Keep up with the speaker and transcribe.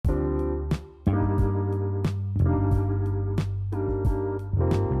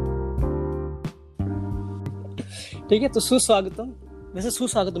ठीक है, तो सुस्वागतम। वैसे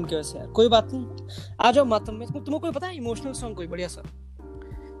सुस्वागतम क्या वैसे यार, कोई बात नहीं। आ जाओ मातम में। तुमको कोई पता है इमोशनल सॉन्ग कोई बढ़िया सा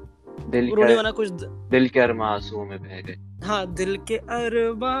रोने वाला कुछ दिल के अरमा आंसुओं में बह गए। हाँ, दिल के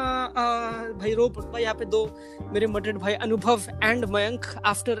अरबा भाई रो पड़ता यहाँ पे। दो मेरे मटेड भाई Anubhav and Mayank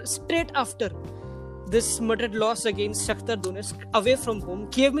after this मटेड loss against Shakhtar Donetsk away from home.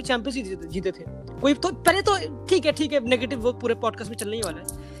 Kyiv में चैंपियंस लीग जीते थे। कोई तो पहले तो ठीक है नेगेटिव वो पूरे पॉडकास्ट में चलने ही वाला है।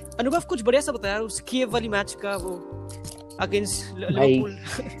 अनुभव कुछ बढ़िया सा बताया उस कीव वाली मैच का, वो अगेंस्ट लिवरपूल।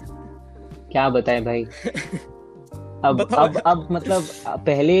 क्या बताएं भाई। अब मतलब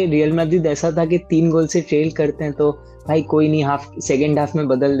पहले रियल मैड्रिड ऐसा था कि 3 गोल से ट्रेल करते हैं तो भाई कोई नहीं, सेकेंड हाफ में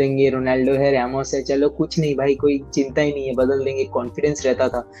बदल देंगे, रोनाल्डो है, रैमोस है, चलो कुछ नहीं भाई, कोई चिंता ही नहीं है, बदल देंगे, कॉन्फिडेंस रहता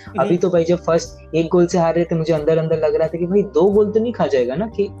था। अभी तो भाई जब फर्स्ट 1 गोल से हार रहे थे, मुझे अंदर लग रहा था कि भाई 2 गोल तो नहीं खा जाएगा ना,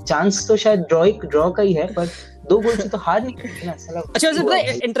 कि चांस तो शायद ड्रॉ का ही है, पर 2 गोल से तो हार नहीं सकते ना। अच्छा, वैसे पता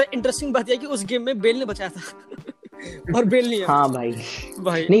है इंटरेस्टिंग बात यह कि उस गेम में बेल ने बचाया था और बेल नहीं है। हाँ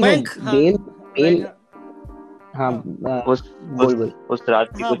भाई नहीं बेल हाँ उस रात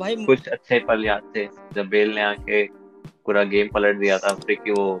की कुछ अच्छे पल याद थे जब बेल ने आके पूरा गेम पलट दिया था।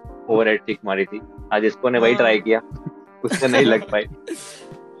 की वो ओवरहेड किक मारी थी, आज इसको ने वही ट्राई किया, उससे नहीं लग पाई।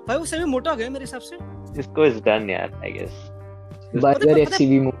 भाई वो सही में मोटा हो गया मेरे हिसाब से। इसको इज डन यार, आई गेस। बर्गर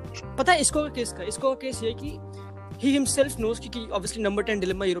एफसीवी में पता है इसको केस ये कि he himself knows कि obviously number 10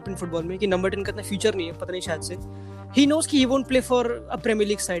 dilemma European football में कि नंबर 10 का इतना फ्यूचर नहीं है, पता नहीं शायद से। he knows कि he won't play for a Premier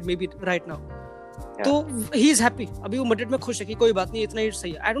League side maybe right now, तो he is happy। अभी वो मैड्रिड में खुश है कि कोई बात नहीं, इतना ही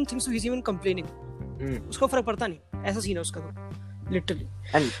सही है। I don't think so he's even complaining। उसको फर्क पड़ता नहीं, ऐसा सीन है उसका तो लिटरली।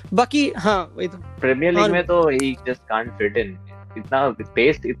 बाकी हाँ वही तो प्रीमियर लीग में तो he just can't fit in। इतना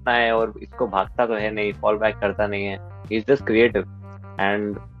पेस इतना है और इसको भागता तो है नहीं, फॉल बैक करता नहीं है, he is just creative।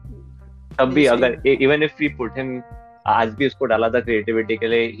 and तब भी अगर even if we put him, आज भी उसको डाला था क्रिएटिविटी के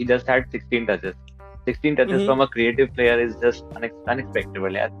लिए, he just had 16 touches from a creative player is just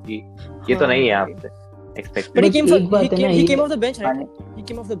unexpected यार, कि ये तो नहीं है आपसे expected। But he came off the bench, right? He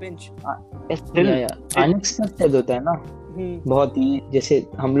came off the bench। still unexpected होता है ना बहुत ही। जैसे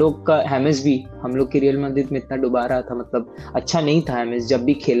हम लोग का हैमेस भी हम लोग के रियल मैड्रिड में इतना डुबा रहा था, मतलब अच्छा नहीं था हैमेस जब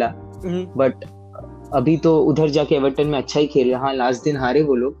भी खेला, बट अभी तो उधर जाके एवर्टन में अच्छा ही खेल रहा। हाँ लास्ट दिन हारे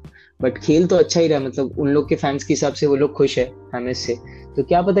वो लोग, बट खेल तो अच्छा ही रहा, मतलब उन लोग के फैंस के हिसाब से वो लोग खुश है हैमेस से। तो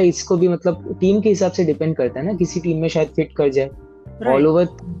क्या पता इसको भी मतलब टीम के हिसाब से डिपेंड करता है ना, किसी टीम में शायद फिट कर जाए। ऑल ओवर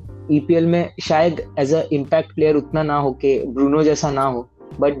ईपीएल में शायद एज अ इम्पैक्ट प्लेयर उतना ना हो के ब्रूनो जैसा ना हो,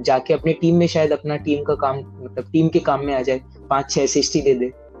 बट जाके अपने टीम में शायद अपना टीम का काम, मतलब टीम के काम में आ जाए, 5-6 असिस्ट ही दे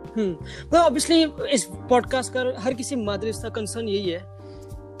दे। तो ऑब्वियसली इस पॉडकास्ट का हर किसी मैड्रिड का कंसर्न यही है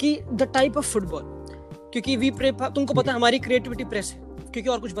कि द टाइप ऑफ फुटबॉल, क्योंकि तुमको पता है हमारी क्रिएटिविटी प्रेस है, क्योंकि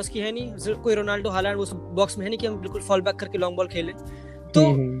और कुछ बस की है नहीं। कोई रोनाल्डो हालैंड वो सब बॉक्स में है नहीं कि हम बिल्कुल फॉल बैक करके लॉन्ग बॉल खेलें। तो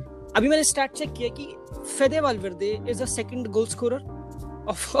अभी मैंने स्टैट चेक किया कि Fede Valverde is the second goal scorer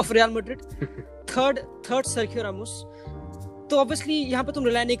of Real Madrid, third Sergio Ramos. तो ऑब्वियसली यहाँ पे तुम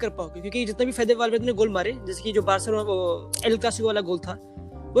रिलाई नहीं कर पाओगे, क्योंकि जितना भी फेदे वाल्वेर्दे ने गोल मारे, जैसे कि जो बार्सिलोना एल क्लासिको वाला गोल था,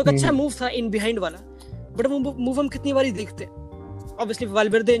 वो एक अच्छा मूव था इन बिहाइंड वाला, बट वो मूव हम कितनी बार देखते हैं। ऑब्वियसली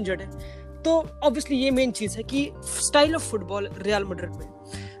वाल्वेर्दे इंजर्ड है, तो ऑब्वियसली ये मेन चीज है कि style of football Real Madrid में।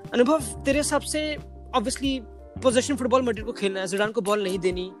 अनुभव तेरे हिसाब से ऑब्वियसली पोजीशन फुटबॉल मैड्रिड को खेलना है, ज़िडान को बॉल नहीं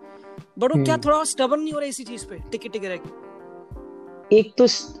देनी, बट वो क्या थोड़ा स्टबर्न नहीं हो रहा इसी चीज पे टिके रह के? एक तो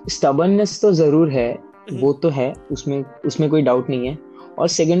स्टबर्ननेस तो जरूर है, वो तो है, उसमें कोई डाउट नहीं है। और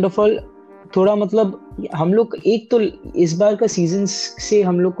सेकंड ऑफ ऑल थोड़ा मतलब हम लोग, एक तो इस बार का सीजन से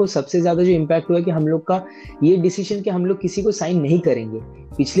हम लोग को सबसे ज्यादा जो इम्पैक्ट हुआ है कि हम लोग का ये डिसीजन कि हम लोग किसी को साइन नहीं करेंगे।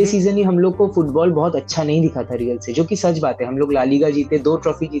 पिछले सीजन ही हम लोग को फुटबॉल बहुत अच्छा नहीं दिखा था रियल से, जो कि सच बात है। हम लोग ला लीगा जीते, 2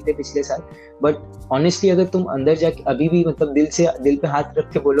 ट्रॉफी जीते पिछले साल, बट ऑनेस्टली अगर तुम अंदर जाके अभी भी मतलब दिल पे हाथ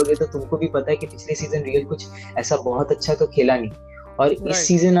रख के बोलोगे तो तुमको भी पता है कि पिछले सीजन रियल कुछ ऐसा बहुत अच्छा तो खेला नहीं। और इस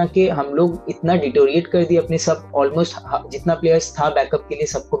सीजन आके हम लोग इतना डिटोरिएट कर दिए अपने, सब ऑलमोस्ट जितना प्लेयर्स था बैकअप के लिए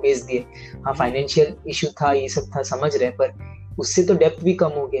सबको बेच दिए। हाँ फाइनेंशियल इशू था, ये सब था, समझ रहे, पर उससे तो डेप्थ भी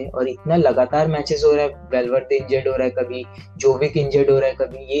कम हो गए। और इतना लगातार मैचेस हो रहा है, वेल्वर्दे इंजर्ड हो रहा है, कभी जोविक इंजर्ड हो रहा है,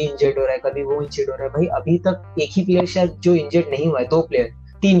 कभी ये इंजर्ड हो रहा है, कभी वो इंजर्ड हो रहा है। भाई अभी तक एक ही प्लेयर शायद जो इंजर्ड नहीं हुआ है, 2 प्लेयर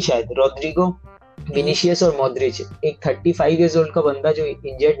 3 शायद, रोड्रिगो, विनीशियस और मॉड्रिच। एक 35 इयर्स ओल्ड का बंदा जो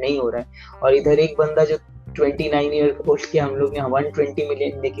इंजर्ड नहीं हो रहा है, और इधर एक बंदा जो 29 ईयर ओल्ड के हम लोग ने 120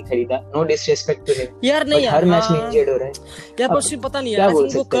 मिलियन देके खरीदा। नो डिसरिस्पेक्ट टू हिम यार, नहीं हर मैच में इंजर्ड हो रहा है यार, बस पता नहीं यार,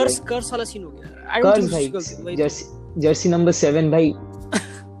 वो कर्स वाला सीन हो गया। कर्स भाई, जर्सी नंबर 7 भाई,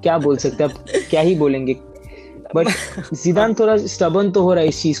 क्या बोल सकते हैं, अब क्या ही बोलेंगे। बट ज़िदान थोड़ा स्टबर्न तो हो रहा है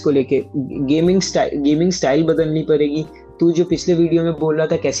इस चीज को लेके। गेमिंग स्टाइल बदलनी पड़ेगी। तू जो पिछले वीडियो में बोल रहा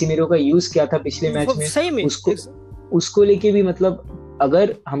था कैसीमीरो का यूज क्या था पिछले मैच में, उसको लेके भी मतलब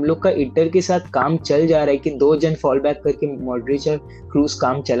अगर हम लोग का इंटर के साथ काम चल जा रहा है कि 2 जन फॉल बैक करके मॉड्रिच और क्रूज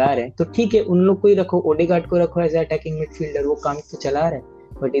काम चला रहे हैं, तो ठीक है, उन लोग को ही रखो, ओडेगार्ड को रखो एज अटैकिंग मिडफील्डर, वो काम तो चला रहा है।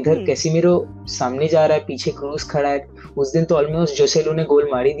 बट इधर कैसिमिरो सामने जा रहा है, पीछे क्रूज खड़ा है। उस दिन तो ऑलमोस्ट जोसेलू ने गोल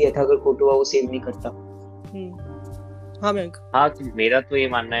मार ही दिया था अगर कोर्टुआ वो सेव नहीं करता। हाँ, तो मेरा तो ये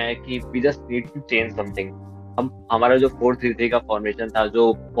मानना है कि we just need to change something. हम हमारा जो 4-3-3 का फॉर्मेशन था,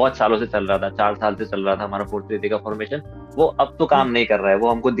 जो बहुत सालों से चल रहा था, 4 साल से चल रहा था हमारा 4-3-3 का फॉर्मेशन, वो अब तो काम नहीं कर रहा है। वो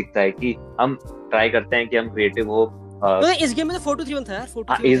हमको दिखता है कि हम ट्राई करते हैं कि हम क्रिएटिव हो। इस गेम में तो 4-2-3-1 था यार,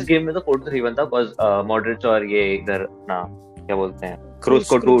 4-2-3-1 इस गेम में तो 4-2-3-1 था, बिकॉज़ मॉड्रिच और ये इधर ना क्या बोलते हैं, क्रूज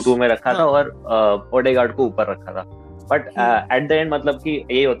को 2-2 में रखा था और ओडेगार्ड को ऊपर रखा था। बट एट द एंड मतलब कि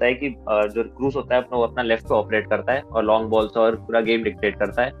ये होता है कि जो क्रूज होता है वो अपना लेफ्ट पे ऑपरेट करता है और लॉन्ग बॉल्स और पूरा गेम डिक्टेट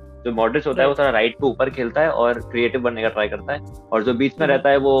करता है। जो मॉड्रिच होता है वो थोड़ा राइट पे ऊपर खेलता है और क्रिएटिव बनने का ट्राई करता है, और जो बीच में रहता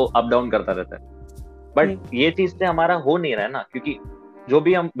है वो अप डाउन करता रहता है। बट ये चीज से हमारा हो नहीं रहा है ना, क्योंकि जो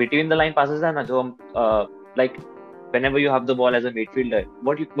भी हम बिटवीन द लाइन पासेस है ना, जो हम like whenever you have the ball as a midfielder,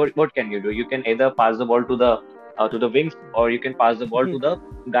 what can you do? You can either pass the ball to the wings, or you can pass the ball to the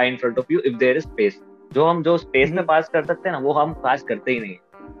guy in front of you if there is space. जो space में pass कर सकते हैं ना, वो हम पास करते ही नहीं।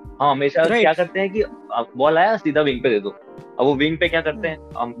 हम हमेशा क्या करते हैं कि बॉल आया सीधा विंग पे दे दो। अब वो विंग पे क्या करते हैं,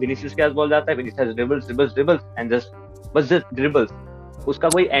 हम विनीसियस के पास बॉल जाता है, Vinicius dribbles and just dribbles, उसका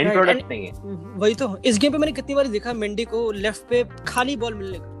कोई एंड प्रोडक्ट नहीं है। वही तो इस गेम पे मैंने कितनी बार देखा मेंडी को लेफ्ट पे खाली बॉल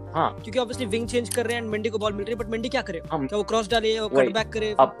मिलने का। हाँ, क्योंकि ऑब्वियसली विंग चेंज कर रहे हैं एंड मेंडी को बॉल मिल रही है, बट मेंडी क्या करे, क्या वो क्रॉस डाले या वो कट बैक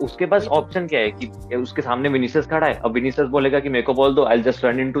करे? अब उसके पास ऑप्शन क्या है कि उसके सामने विनीसियस खड़ा है, अब विनीसियस बोलेगा कि मेरे को बॉल दो, I will just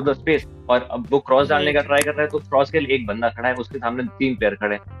run into the space, और अब वो क्रॉस डालने का ट्राई कर रहा है, तो क्रॉस के लिए एक बंदा खड़ा है, उसके सामने 3 प्लेयर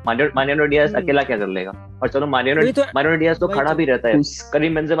खड़े हैं। मारियानो डियाज अकेला क्या कर लेगा? और चलो मारियानो डियाज तो खड़ा भी रहता है,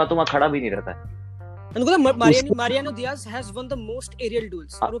 करीम बेंजेमा तो वहां खड़ा भी नहीं रहता है। Mariano Diaz has won the most aerial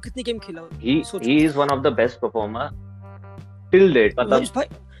duels, और वो कितनी गेम खेला? He is one of the best performer till date. मतलब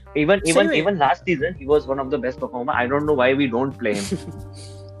even last season he was one of the best performer. I don't know why we don't play him.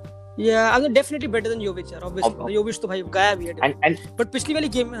 Yeah, I mean definitely better than Jovic यार, obviously Jovic तो भाई गाया भी है। But पिछली वाली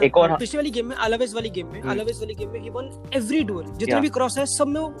game में अलावेस वाली गेम में he won every duel, जितने भी क्रॉस है सब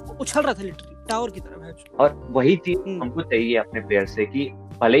में वो उछल रहा था लिटरली टावर की तरह। और वही चीज हमको चाहिए अपने प्लेयर से कि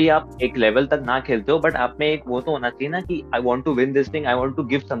भले ही आप एक लेवल तक ना खेलते हो, बट आप में एक वो तो होना चाहिए ना कि I want to win this thing, I want to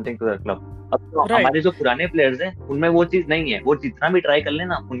give something to the club. अब तो हमारे जो पुराने प्लेयर्स हैं उनमें वो चीज नहीं है। वो जितना भी ट्राई कर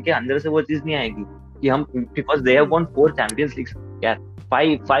लेना, उनके अंदर से वो चीज नहीं आएगी कि हम, because they have won 4 Champions Leagues यार,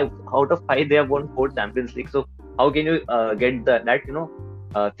 5 out of 5 they have won 4 Champions League. So how can you get that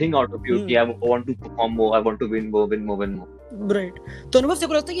thing out of you कि I want to perform more, I want to win more. Right. तो अनुभव से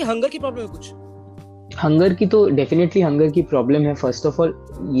को लगता है कि hunger की प्रॉब्लम है कुछ? हंगर की तो डेफिनेटली हंगर की प्रॉब्लम है। फर्स्ट ऑफ ऑल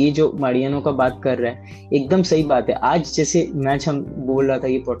ये जो मारियानो का बात कर रहा है एकदम सही बात है। आज जैसे मैच हम बोल रहा था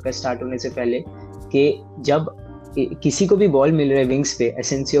ये पॉडकास्ट स्टार्ट होने से पहले कि जब किसी को भी बॉल मिल रहा है विंग्स पे,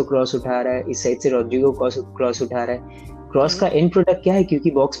 एसेंसियो क्रॉस उठा रहा है, इस साइड से रोड्रिगो क्रॉस उठा रहा है, क्रॉस का एंड प्रोडक्ट क्या है?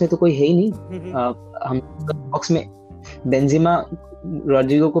 क्योंकि बॉक्स में तो कोई है ही नहीं। हम बॉक्स में बेंजेमा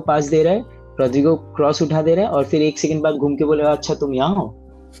रोड्रिगो को पास दे रहा है, रोड्रिगो क्रॉस उठा दे रहा है और फिर 1 सेकंड बाद घूम के बोलेगा अच्छा तुम यहाँ हो।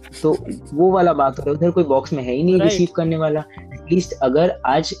 तो वो वाला बात हो रहा है, उधर कोई बॉक्स में है ही नहीं रिसीव करने वाला। एटलीस्ट अगर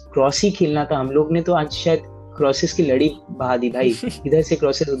आज क्रॉस ही खेलना था, हम लोग ने तो आज शायद क्रॉसेस की लड़ी बहा दी भाई, इधर से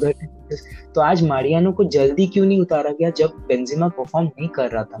क्रॉसेस उधर। तो आज मारियानो को जल्दी क्यों नहीं उतारा गया जब बेंजेमा परफॉर्म नहीं कर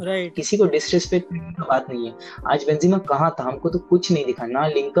रहा था? किसी को डिसरिस्पेक्ट करने की बात नहीं है। आज बेंजेमा कहाँ था? हमको तो कुछ नहीं दिखा, ना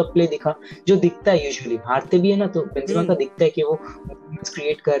लिंकअप प्ले दिखा जो दिखता है यूजुअली। हारते भी है ना तो बेंजेमा का दिखता है कि वो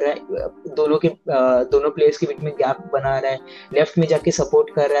क्रिएट कर रहा है, दोनों प्लेयर्स के बीच में गैप बना रहा है, लेफ्ट में जाके सपोर्ट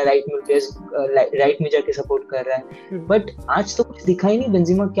कर रहा है, राइट में जाके सपोर्ट कर रहा है। बट आज तो कुछ दिखा ही नहीं।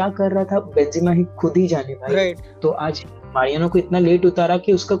 बेंजेमा क्या कर रहा था बेंजेमा ही खुद ही जाने भाई। तो आज मारियानो को इतना लेट उतारा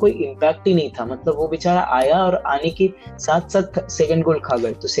कि उसका कोई इम्पैक्ट ही नहीं था। मतलब वो बेचारा आया और आने के साथ साथ सेकंड गोल खा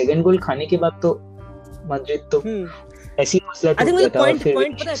गए। तो सेकंड गोल खाने के बाद तो मैड्रिड तो ऐसी मसला टूट गया था।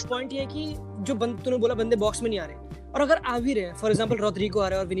 पॉइंट ये कि जो तूने बोला बंदे बॉक्स में नहीं आ रहे, और अगर आ भी रहे, फॉर एग्जांपल रोड्रिगो आ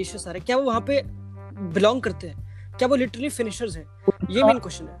रहा है और विनीसियस आ रहा है, क्या वो वहां पे बिलोंग करते हैं? क्या वो लिटरली फिनिशर्स हैं? ये मेन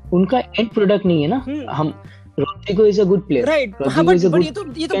क्वेश्चन है। उनका एंड प्रोडक्ट नहीं है ना। हम Rodrigo is a good player, right? हाँ,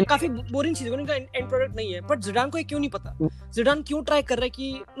 बट ये तो काफी बोरिंग चीज है, उनका एंड प्रोडक्ट नहीं है। बट जिडान को क्यों नहीं पता? जिडान क्यों ट्राई कर रहा है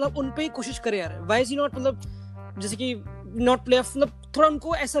कि मतलब उन पे कोशिश करे यार? व्हाई इज ही नॉट, मतलब जैसे कि नॉट प्ले, मतलब थोड़ा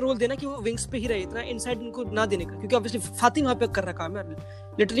उनको ऐसा रोल देना कि वो विंग्स पे ही रहे, इतना इनसाइड उनको ना देने का। क्योंकि ऑब्वियसली फाती वहां पे कर रहा काम है।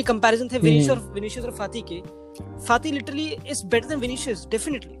 लिटरली कंपैरिजन थे विनीसियस और फाती के। फाती literally is better than Vinicius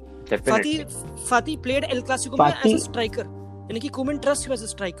definitely. Fati played El Clasico में एज अ स्ट्राइकर, यानी कि Koeman trust him as a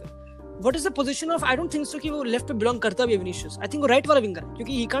striker. What is the position of? I don't think so कि वो left पे belong करता भी है विनीसियस। I think वो राइट वाला विंगर है,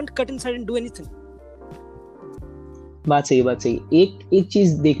 क्योंकि he can't cut inside and do anything. बात सही। एक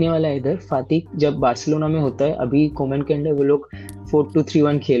चीज देखने वाला है इधर। फातिक जब बार्सिलोना में होता है, अभी कोमन के अंडर वो लोग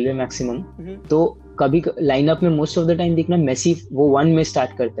 4-2-3-1 खेल रहे मैक्सिमम, तो कभी लाइनअप में मोस्ट ऑफ द टाइम देखना मेसी वो 1 में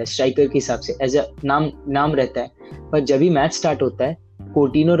स्टार्ट करता है स्ट्राइकर के हिसाब से, एज अ नाम रहता है। पर जब भी मैच स्टार्ट होता है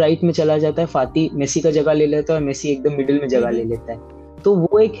कोटिनो राइट में चला जाता है, फाती मेसी का जगह ले लेता है और मेसी एकदम मिडिल में जगह ले लेता है। तो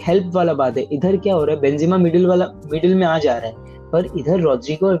वो एक हेल्प वाला बात है। इधर क्या हो रहा है, बेंजेमा मिडिल में आ जा रहा है, पर इधर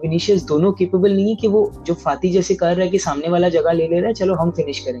रॉड्रिगो और विनीशियस दोनों केपेबल नहीं है कि वो जो फाती जैसे कर रहा है कि सामने वाला जगह ले ले रहा है, चलो हम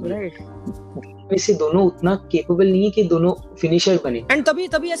फिनिश करेंगे। में से दोनों उतना केपेबल नहीं है कि दोनों फिनिशर बने। एंड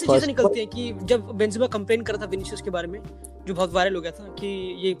तभी ऐसी चीजें निकलती हैं कि जब बेंजेमा कंप्लेन कर रहा था विनीशियस के बारे में, जो बहुत वायरल हो गया था कि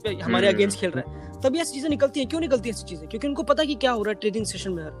ये हमारे अगेंस्ट खेल रहा है, तभी ऐसी चीजें निकलती हैं। क्यों निकलती हैं ऐसी चीजें? क्योंकि उनको पता है कि क्या हो रहा है ट्रेनिंग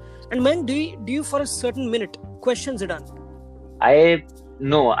सेशन में। And man, do you for a certain minute question Zidane?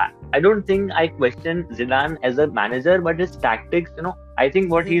 I don't think I question Zidane as a manager, but his tactics, I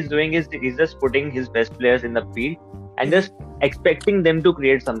think what he's doing is he's just putting his best players in the field and just expecting them to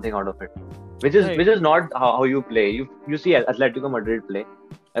create something out of it, which is not how you play. You see Atletico Madrid play.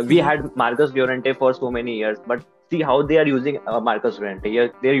 We had Marcus Llorente for so many years, but see how they are using Marcus Llorente.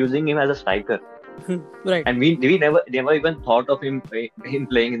 They are using him as a striker. Right. And we never even thought of him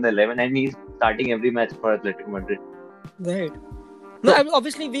playing in the 11, and he's starting every match for Atletico Madrid. Right. No,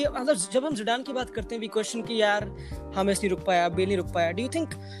 obviously जब हम Zidane की बात करते हैं we question कि यार हामेस नहीं रुक पाया, बेल नहीं रुक पाया. Do you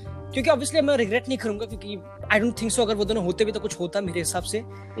think, क्योंकि obviously मैं regret नहीं करूंगा क्योंकि I don't think so, अगर वो दोनों होते भी तो कुछ होता मेरे हिसाब से.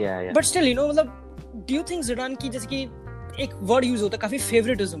 Yeah. But still, मतलब do you think जिडान की, जैसे कि एक word use होता है काफी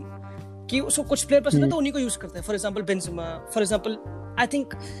favoritism, कि उसको कुछ प्लेयर पसंद है तो उन्हीं को यूज करता है. For example Benzema, for example I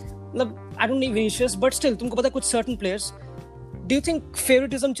think, मतलब I don't know Vinicius, but still तुमको पता है कुछ certain players. Do you think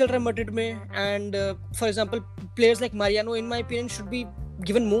favoritism चल रहा है मैड्रिड में? And for example, players like Mariano, in my opinion, should be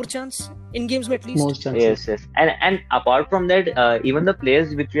given more chance in games at least. More chances. Yes. And apart from that, even the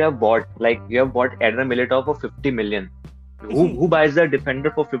players which we have bought, like we have bought Eder Militao for 50 million. Who buys a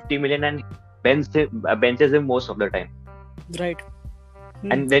defender for 50 million and benches him most of the time? Right.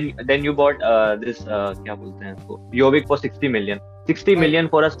 And then you bought this क्या बोलते हैं उसको, Jovic for 60 million. 60 million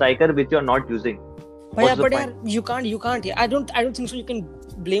for a striker which you are not using. But यार you can't. I don't think so. You can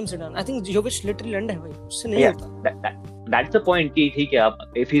blame Zidane. I think Jovic literally लंड है भाई, उससे नहीं होता. That's the point. कि ठीक है,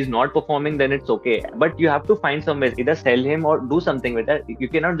 अब if he's not performing then it's okay, but you have to find some ways, either sell him or do something with that.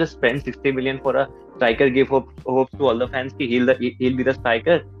 You cannot just spend 60 million for a striker, give hopes to all the fans कि he'll be the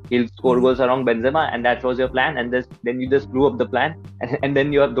striker, he'll score goals around Benzema, and that was your plan, and then you just blew up the plan, and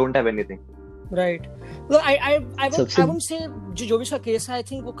then you don't have anything. Right. Well, I won't say जो जोविच का case है, I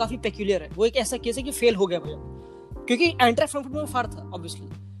think वो काफी peculiar है. वो एक ऐसा case है कि फेल हो गया भैया, क्योंकि एंट्रा फ्रैंकफर्ट में वो फार था obviously.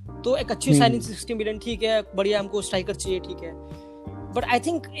 तो एक अच्छी साइनिंग 60 मिलियन ठीक है, बढ़िया, हमको स्ट्राइकर चाहिए, ठीक है, बट आई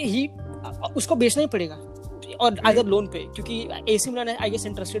थिंक उसको बेचना ही पड़ेगा, और आइदर लोन पे, क्योंकि AC Milan I guess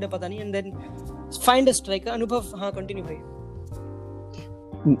interested है, पता नहीं, and then find a striker. Anubhav, हाँ कंटिन्यू भाई.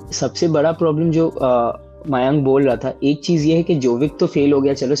 सबसे बड़ा प्रॉब्लम जो मयंक बोल रहा था, एक चीज ये है कि जोविक तो फेल हो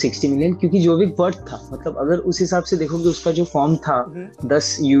गया, चलो 60 मिलियन, क्योंकि जोविक वर्थ था. मतलब अगर उस हिसाब से देखोगे उसका जो फॉर्म था,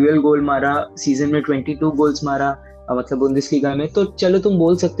 10 यूएल गोल मारा, सीजन में 22 गोल्स मारा, मतलब बुंदेसलीगा में, तो चलो तुम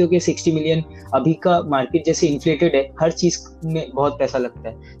बोल सकते हो कि 60 मिलियन अभी का मार्केट जैसे इन्फ्लेटेड है, हर चीज में बहुत पैसा लगता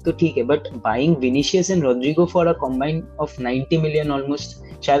है, तो ठीक है. But buying Vinicius and Rodrigo for a combine of 90 million almost,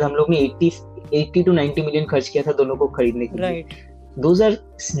 शायद हम लोग ने 80 to 90 मिलियन खर्च किया था दोनों को खरीदने के लिए. Those are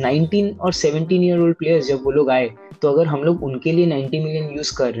 19 और 17 year old players. जब वो लोग आए, तो अगर हम लोग उनके लिए 90 मिलियन यूज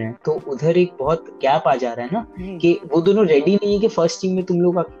कर रहे हैं, तो उधर एक बहुत गैप आ जा रहा है ना, कि वो दोनों रेडी नहीं है कि फर्स्ट टीम में तुम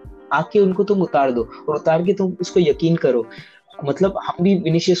लोग आके उनको तुम उतार दो, और उतार के तुम उसको यकीन करो. मतलब हम भी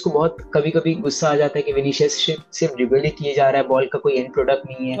विनीशियस को बहुत कभी गुस्सा आ जाता है कि विनीशियस सिर्फ ड्रिबल ही किए जा रहा है, बॉल का कोई एंड प्रोडक्ट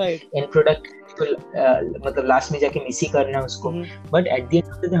नहीं है. एंड प्रोडक्ट तो मतलब लास्ट में जाके मिस ही करना है उसको. But at the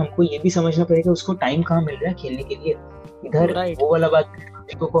end of the day हमको ये भी समझना पड़ेगा उसको टाइम कहाँ मिल रहा है खेलने के लिए. इधर वो वाला बात,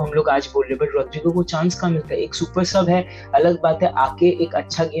 रॉड्रिगो को हम लोग आज बोल रहे, बट रॉड्रिगो को चांस कहाँ मिलता है. एक सुपर सब है, अलग बात है, आके एक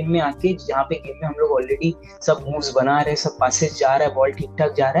अच्छा गेम में आके, जहाँ पे गेम में हम लोग ऑलरेडी सब मूव्स बना रहे हैं, सब पासेस जा रहा है, बॉल ठीक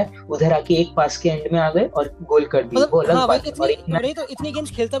ठाक जा रहा है, उधर आके एक पास के एंड में आ गए और गोल कर दिया. वो अलग बात है. और तो इतने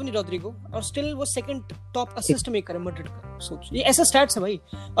गेम्स खेलता भी नहीं रॉड्रिगो, और स्टिल वो सेकंड टॉप असिस्ट मेकर है मैड्रिड का. सोच, ये ऐसा स्टैट्स है भाई.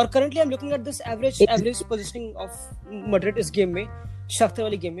 और currently I am looking at this average positioning of Madrid इस गेम में, शख्ते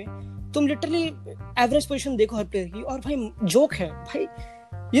वाली गेम में. तुम लिटरली एवरेज पोजीशन देखो हर प्लेयर की, और भाई जोक है भाई.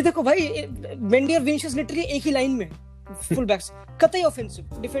 ये देखो भाई, मेंडी और विनीशियस लिटरली एक ही लाइन में, फुल बैक्स, कतई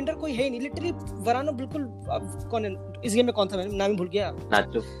ऑफेंसिव, डिफेंडर कोई है नहीं. लिटरली वरानो बिल्कुल, कौन है इस गेम में, कौन था, मैं नाम भूल गया,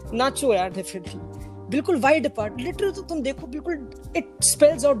 नाचो यार, डेफिनेटली बिल्कुल वाइड अपार्ट. लिटरली तो तुम देखो, बिल्कुल it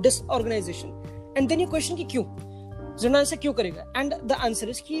spells out disorganization. And then you question कि क्यों जिडान ऐसा क्यों करेगा, एंड द आंसर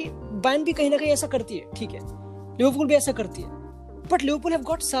इज कि बायर्न भी कहीं ना कहीं ऐसा करती है, ठीक है, लिवरपूल भी ऐसा करती है, बट लिवरपूल हैव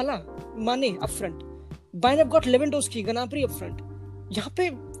गॉट साला, माने up front, Bayern have got Lewandowski, Gnabry up front. यहाँ पे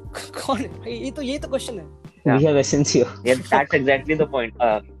कौन है भाई? ये तो क्वेश्चन है. We have Asensio. Yeah, that's exactly the point.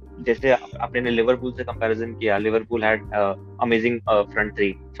 जैसे आपने लिवरपूल से कंपैरिजन किया, Liverpool had amazing front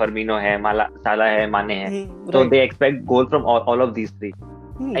three, Firmino है, साला है, माने है, so they expect goal from all of these three.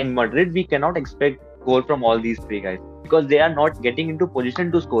 In Madrid we cannot expect goal from all these three guys because they are not getting into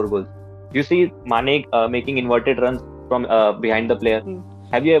position to score goals. You see Mane making inverted runs from behind the player.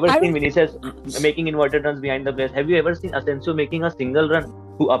 Have you ever seen Vinicius making inverted runs behind the players? Have you ever seen Asensio making a single run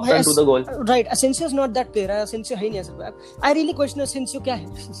to upturn to the goal? Right, Asensio is not that player. Asensio है ही नहीं ऐसा. I really question Asensio क्या है?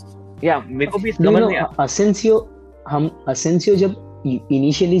 Yeah, मेरे को भी समझ नहीं आया. Asensio जब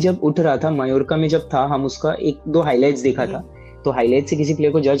इनिशियली जब उठ रहा था मायोर्का में जब था, हम उसका एक दो हाइलाइट्स देखा था. तो हाइलाइट से किसी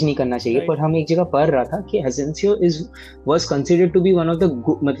प्लेयर को जज नहीं करना चाहिए, पर हम एक जगह पढ़ रहा था कि Asensio was considered to be one of the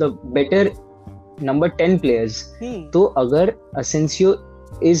मतलब better number 10 players. तो अगर Asensio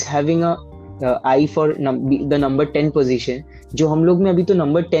is having a eye for the number 10 position, जो हम लोग में अभी तो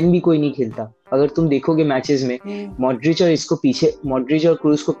नंबर 10 भी कोई नहीं खेलता. अगर तुम देखोगे मैचेस में मॉड्रिच और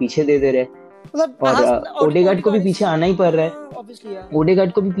क्रूज को पीछे दे रहे और ओडेगार्ड को भी पीछे आना ही पड़ रहा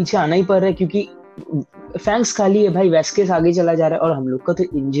है. क्योंकि फैंक्स खाली है भाई, वेस्केस आगे चला जा रहा है और हम लोग का तो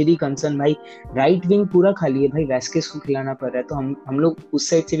इंजरी कंसर्न भाई, राइट विंग पूरा खाली है भाई, वेस्केस को खिलाना पड़ रहा है. तो हम लोग उस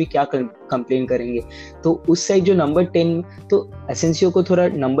साइड से भी क्या कंप्लेन करेंगे. तो उस साइड जो नंबर 10, तो एसेंसियो को थोड़ा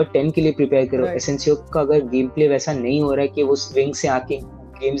नंबर 10 के लिए प्रिपेयर करो. एसेंसियो का अगर गेम प्ले वैसा नहीं हो रहा है कि वो विंग से आके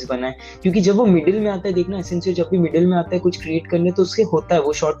गेम्स बनाए, क्योंकि जब वो मिडिल में आता है, देखना एसेंसियो जब भी मिडिल में आता है कुछ क्रिएट करने तो उससे होता है,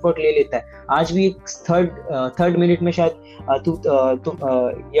 वो शॉर्ट पॉट ले लेता है. आज भी एक थर्ड मिनट में शायद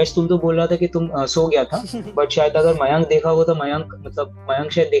यश तुम तो बोल रहा था कि तुम सो गया था, बट शायद अगर मयंक देखा हो तो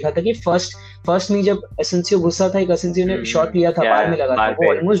मयंक शायद देखा था कि फर्स्ट में जब एसेंसियो घुसा था, एक एसेंसियो ने शॉट लिया था, बाहर में लगा था, वो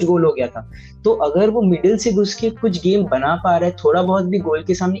ऑलमोस्ट गोल हो गया था. तो अगर वो मिडिल से घुस के कुछ गेम बना पा रहा है, थोड़ा बहुत भी गोल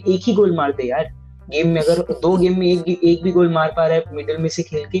के सामने एक ही गोल मार दे यार गेम में, अगर 2 गेम में एक भी गोल मार पा रहा है मिडिल में से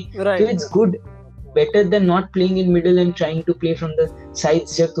खेल के, तो it's good, better than not playing in middle and trying to play from the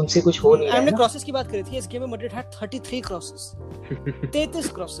sides जब तुमसे कुछ हो नहीं रहा है. हमने क्रॉसेस की बात करी थी, इस गेम में मैड्रिड had 33 क्रॉसेस, 33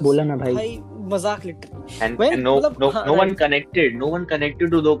 क्रॉसेस. बोला ना भाई मजाक literally. And no one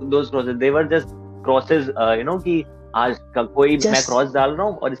connected to those crosses. They were just crosses, कि आज कोई मैं क्रॉस डाल रहा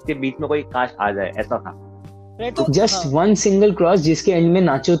हूँ और इसके बीच में कोई काश आ जाए, ऐसा था. Just one single cross जिसके एंड में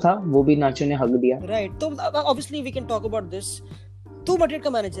नाचो था, वो भी नाचो ने हक दिया. Right. तो obviously we can talk about this. तू मैड्रिड का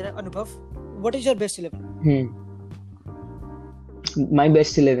मैनेजर है Anubhav. What is your best 11? My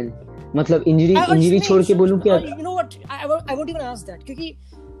best 11. मतलब इंजरी छोड़ के बोलूं क्या? You know what? I won't even ask that क्योंकि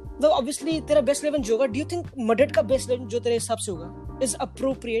though obviously तेरा best 11 जो होगा, do you think Madrid का best 11 जो तेरे हिसाब से होगा is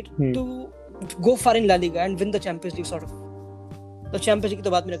appropriate to go far in La Liga and win the Champions League sort of? तो Champions League की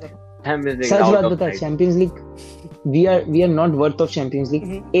तो बात नहीं करो. सच बात बता, Champions League we are not worth of Champions League.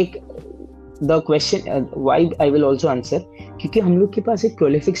 एक the question why I will also answer, क्योंकि हम लोग के पास एक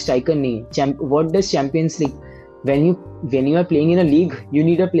prolific striker नहीं है. What does Champions League, when you are playing in a league you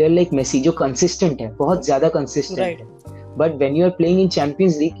need a player like Messi जो consistent है, बहुत ज्यादा consistent है. But when you are playing in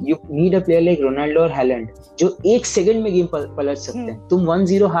Champions League you need a player like Ronaldo और Haaland जो एक second में game पलट सकते हैं. तुम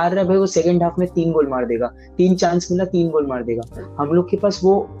 1-0 हार रहा है भाई, वो सेकंड हाफ में 3 गोल मार देगा, 3 चांस मिला 3 गोल मार देगा. हम लोग के पास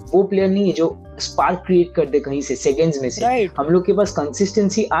वो प्लेयर नहीं है जो स्पार्क क्रिएट कर दे कहीं से सेकंड्स में से. हम लोग के पास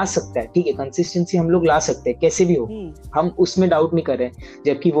कंसिस्टेंसी आ सकता है, ठीक है, कंसिस्टेंसी हम लोग ला सकते हैं कैसे भी हो, हम उसमें डाउट नहीं कर रहे हैं,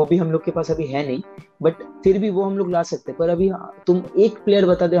 जबकि वो भी हम लोग के पास अभी है नहीं, बट फिर भी वो हम लोग ला सकते हैं. पर अभी तुम एक प्लेयर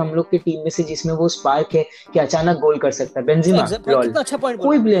बता दे हम लोग के टीम में से जिसमें वो स्पार्क है कि अचानक गोल कर सकता है. बेंजेमा,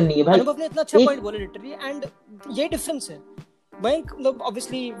 कोई प्लेयर नहीं है भाई. अनुभव ने इतना अच्छा पॉइंट बोला लिटरली, एंड ये डिफरेंस है भाई.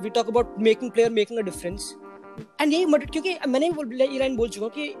 Obviously we talk about making a difference, and यही मैड्रिड, क्योंकि मैंने ये लाइन बोल चुका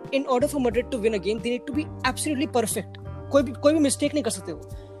हूं कि in order for Madrid to win a game they need to be absolutely perfect. कोई भी मिस्टेक नहीं कर सकते वो,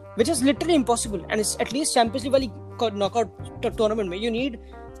 which is literally impossible. And at least Champions League वाली नॉकआउट टूर्नामेंट में you need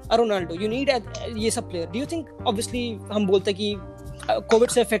a Ronaldo, you need ये सब player. Do you think, obviously हम बोलते हैं कि कोविड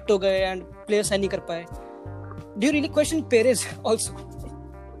से इफेक्ट हो गए एंड प्लेयर साइन नहीं कर पाए, do you really question Perez also?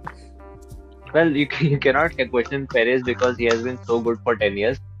 Well, you cannot question Perez because he has been so good for 10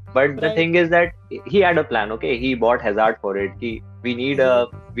 years. But the thing is that he had a plan. Okay, he bought Hazard for it. We need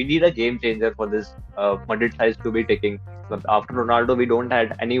a game changer for this Madrid size to be ticking. But after Ronaldo, we don't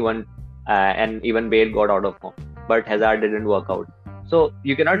had anyone, and even Bale got out of form. But Hazard didn't work out. So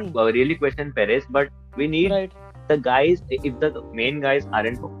you cannot really question Perez. But we need the guys. If the main guys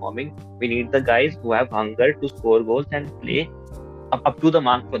aren't performing, we need the guys who have hunger to score goals and play up to the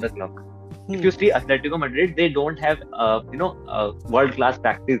mark for the club. If you see Atletico Madrid, they don't have world class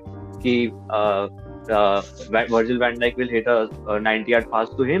tactics. Virgil van Dijk will hit a 90-yard pass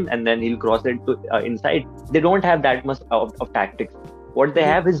to him and then he'll cross it to inside. They don't have that much of tactics. What they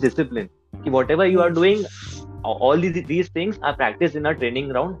have is discipline. Whatever you are doing, all these things are practiced in a training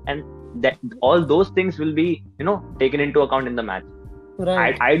ground, and that all those things will be, taken into account in the match.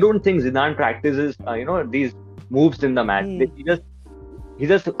 Right. I don't think Zidane practices, these moves in the match. He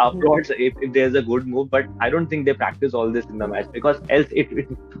just uploads if there's a good move, but I don't think they practice all this in the match, because else it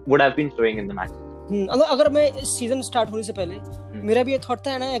would have been showing in the match. अगर मैं season start होने से पहले मेरा भी ये thought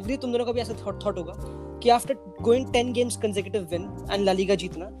था, and I agree तुम दोनों का भी ऐसा थॉट होगा कि after going 10 games consecutive win and La Liga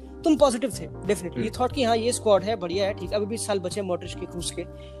जीतना, तुम पॉजिटिव थे डेफिनेटली। ये थॉट कि हाँ ये स्क्वाड है, बढ़िया है, ठीक, अभी भी साल बचे मॉड्रिच के, क्रूज के,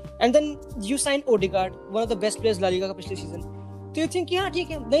 and then you sign Odegaard, one of the best players La Liga का पिछले सीजन। तो यू थिंक कि हाँ ठीक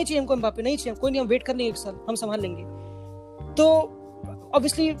है, नहीं चाहिए हमको एम्बापे, नहीं चाहिए, कोई नहीं, हम वेट कर लेंगे एक साल, हम संभाल लेंगे। तो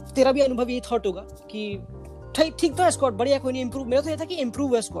ऑब्वियसली तेरा भी अनुभव यही थॉट होगा कि ठीक था स्क्वाड, बढ़िया, कोई नहीं, इंप्रूव। मेरा तो ये था कि इंप्रूव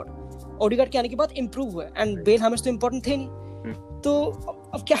हुआ स्क्वाड, ओडेगार्ड के आने के बाद इंप्रूव हुआ, एंड बेल हमें तो इंपॉर्टेंट थे नहीं। तो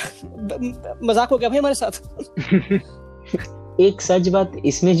अब क्या मजाक हो गया भाई हमारे साथ। एक सच बात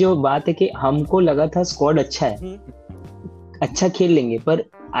इसमें जो बात है कि हमको लगा था स्क्वाड अच्छा है, अच्छा खेल लेंगे, पर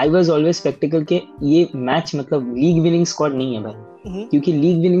आई वाज ऑलवेज स्पेक्टिकल के ये मैच मतलब लीग विनिंग स्क्वाड नहीं है भाई। क्योंकि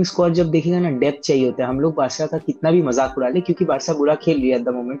लीग विनिंग स्क्वाड जब देखेगा ना, डेप्थ चाहिए होता है। हम लोग बारसा का कितना भी मजाक उड़ा ले, क्योंकि बारसा बुरा खेल रही है एट द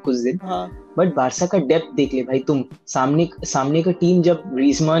मोमेंट कुछ दिन, बट बारसा का डेप्थ देख ले भाई तुम। सामने का टीम जब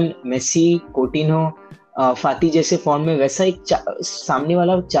ग्रीजमैन, मेसी, कोटिन्हो, फाती जैसे फॉर्म में, वैसा एक सामने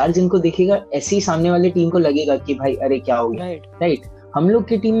वाला 4 जन को देखेगा, ऐसे ही सामने वाले टीम को लगेगा कि भाई अरे क्या हो गया, राइट। हम लोग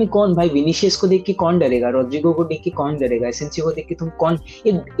की टीम में कौन भाई, विनीशियस को देख के कौन डरेगा, रोड्रिगो को देख के कौन डरेगा, एसेंसियो को देख के तुम कौन।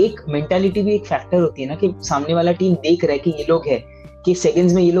 एक मेंटालिटी भी एक फैक्टर होती है ना, कि सामने वाला टीम देख रहा है कि ये लोग है, कि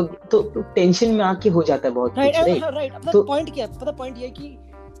सेकंड्स में ये लोग, तो टेंशन में आके हो जाता है बहुत कुछ, राइट। अपना पॉइंट क्या है, पता पॉइंट ये है कि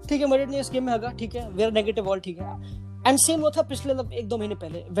ठीक है मैड्रिड ने इस गेम में हगा, ठीक है, वेयर नेगेटिव ऑल, ठीक है, एंड सेम वो था पिछले 1-2 महीने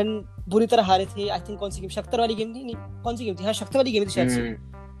पहले व्हेन बुरी तरह हारे थे। आई थिंक कौन सी गेम, शख्तर वाली गेम थी, नहीं कौन सी गेम थी, हाँ शख्तर वाली गेम थी शायद से,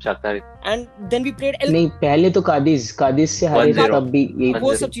 Shakhtar, and then we played नहीं पहले तो कादिस से हारे थे, तब भी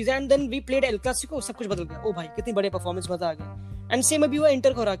वो सब चीजें, and then we played El Clasico, सब कुछ बदल गया। ओ भाई कितनी बड़ी परफॉर्मेंस, मजा आ गया। एंड सेम अभी हुआ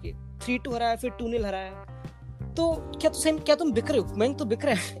इंटर को हरा के 3-2 हराया, फिर 2-0 हराया। तो क्या तुम बिक रहे हो? मैं तो बिक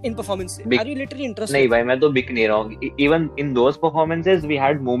रहा है इन परफॉर्मेंस से। Are you literally interested? नहीं भाई, मैं तो बिक नहीं रहा हूं। Even in those performances we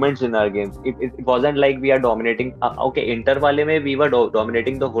had moments in our game, it wasn't like we are dominating. Okay, Inter वाले में we were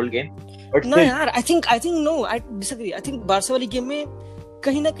dominating the whole game, but ना यार, I think no, I disagree. I think Barca वाली game में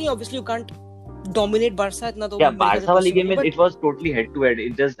कहीं ना कहीं obviously you can't dominate Barca इतना, तो बारसा वाली गेम में it was totally head to head,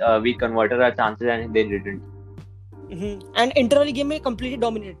 it just we converted our chances and they didn't. And Inter वाली गेम में कंप्लीटली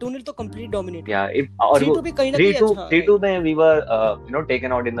डोमिनेट, 2-0 तो कंप्लीटली डोमिनेट। या इफ और 3-2 भी कहीं ना कहीं अच्छा, 3-2 में we were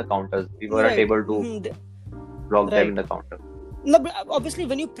taken out in the counters, we were not able to block them in the counter. मतलब ऑब्वियसली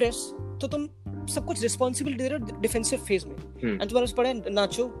व्हेन यू प्रेस तो तुम सब कुछ रिस्पांसिबिलिटी दे रहे हो डिफेंसिव फेज में, एंड तुम्हारे पास पड़े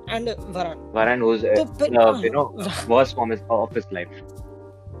नाचो एंड वरान who's worst form of his life.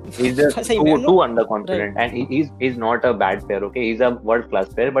 He's just too underconfident, and he's not a bad player, okay, he's a world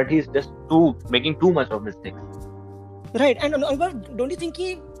class player, but he's just making too much of mistakes, right? And don't you think कि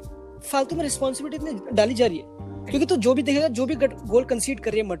फालतू में responsibility इतनी डाली जा रही है? क्योंकि तो जो भी देखेगा, जो भी गोल कंसीड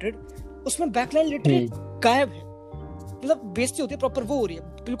कर रही है मैड्रिड, उसमें बैकलाइन लिटरली गायब है, मतलब बेइज्जती होती है प्रॉपर, वो हो रही है,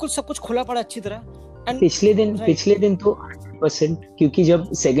 बिल्कुल सब कुछ खुला पड़ा अच्छी तरह। पिछले दिन तो 100%, क्योंकि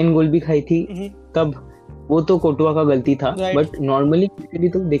जब सेकंड गोल भी खाई थी तब वो तो कोटुआ का गलती था, बट नॉर्मली भी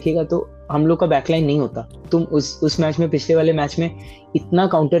तुम देखेगा तो हम लोग का बैकलाइन नहीं होता। तुम उस मैच में, पिछले वाले मैच में इतना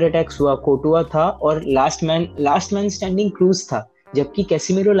काउंटर अटैक्स हुआ, कोटुआ था और लास्ट मैन स्टैंडिंग क्रूज था, जबकि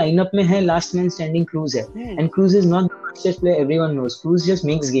कैसिमिरो लाइनअप में है, लास्ट मैन स्टैंडिंग क्रूज है, and Kroos is not the fastest player, everyone knows, Kroos just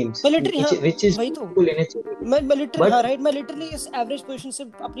makes games, which is को लेने चाहिए। मैं लिटरली इस एवरेज पोजीशन से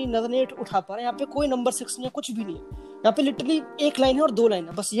अपनी नजर नहीं उठा पा रहा, यहाँ पे कोई नंबर 6 नहीं है, कुछ भी नहीं है, यहाँ पे लिटरली एक लाइन है और 2 लाइन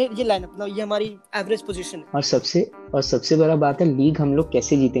है, बस ये लाइन है, ये हमारी एवरेज पोजीशन है। और सबसे बड़ा बात है, लीग हम लोग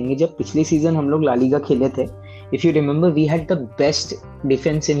कैसे जीतेंगे? जब पिछले सीजन हम लोग ला लीगा खेले थे, if you remember, we had the best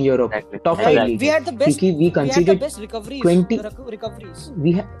defense in Europe, top 5 league. We had the best. We conceded the best recoveries. recoveries.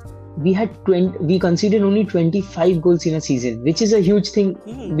 We conceded only 25 goals in a season, which is a huge thing,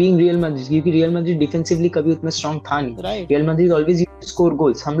 being Real Madrid, क्योंकि Real Madrid defensively कभी उतना strong था नहीं। Real Madrid always used to score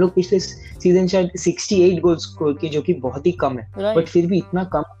goals. हम लोग पिछले season शायद 68 goals score किए, जो कि बहुत ही कम है, बट फिर भी इतना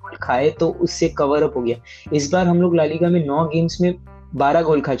कम गोल खाए तो उससे कवर अप हो गया। इस बार हम लोग ला लीगा में 9 गेम्स में 12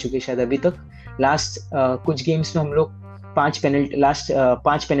 गोल खा चुके शायद अभी तक। लास्ट कुछ गेम्स में हम लोग 5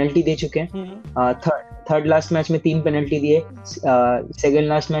 पेनल्टी दे चुके हैं। थर्ड लास्ट मैच में 3 पेनल्टी दिए, सेकंड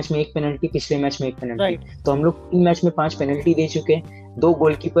लास्ट मैच में 1 पेनल्टी, पिछले मैच में 1 पेनल्टी, तो हम लोग 3 मैच में 5 पेनल्टी दे चुके हैं। 2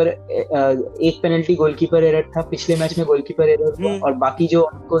 गोलकीपर, 1 पेनल्टी गोलकीपर एरर था, पिछले मैच में गोलकीपर एरर था, और बाकी जो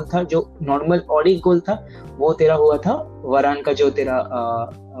गोल था, जो नॉर्मल ऑड गोल था, वो तेरा हुआ था वरान का, जो तेरा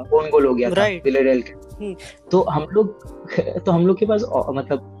ओन गोल हो गया था विलेरियल के। तो हम लोग के पास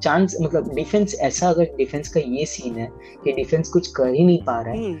मतलब चांस, मतलब डिफेंस ऐसा, अगर डिफेंस का ये सीन है कि डिफेंस कुछ कर ही नहीं पा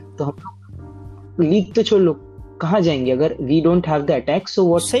रहा है, तो हम लोग लीग तो छोड़ लो, कहाँ जाएंगे अगर we don't have the attack? So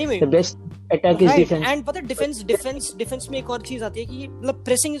what's the best attack is defence. And पता डिफेंस में एक और चीज आती है कि मतलब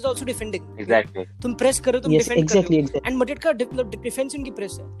pressing is also defending. Exactly, तुम प्रेस करो, तुम yes, डिफेंड exactly, कर रहे हो। एंड मैड्रिड का डिफेंस उनकी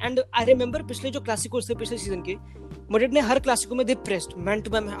प्रेस है। एंड आई रिमेंबर पिछले जो क्लासिकोस थे पिछले सीजन के, मैड्रिड ने हर क्लासिको में they pressed man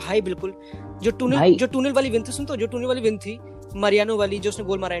to man high, बिल्कुल जो टूनेल वाली विन थी, सुन तो जो टूनेल वाली विन थी मारियानो वाली जो उसने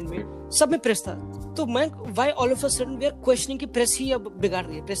गोल मारा एंड में, सब में प्रेस था। तो मैं why all of a sudden we are questioning कि प्रेस ही अब बिगाड़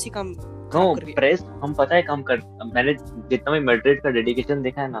रही है, प्रेस ही काम नो प्रेस हम पता है कम कर, मैंने जितना भी मैड्रिड का डेडिकेशन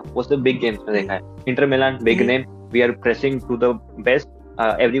देखा है ना वो सिर्फ बिग गेम्स में देखा है। Inter Milan big name, we are pressing to the best,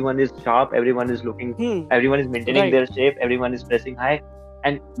 everyone is sharp, everyone is looking, everyone is maintaining their shape, everyone is pressing high,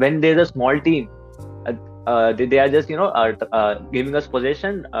 and when there's a small team, they are just giving us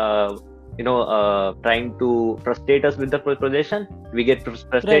possession, trying to frustrate us with the possession. We get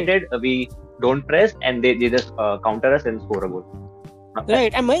frustrated, we don't press, and they just counter us and score a goal.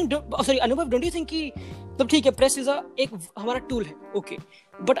 Right. And sorry अनुभव, don't you think कि तब ठीक है press is एक हमारा tool है, okay,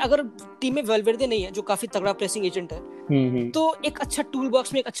 but अगर team में वेलवेर्दे नहीं है जो काफी तगड़ा प्रेसिंग एजेंट है, तो एक अच्छा टूल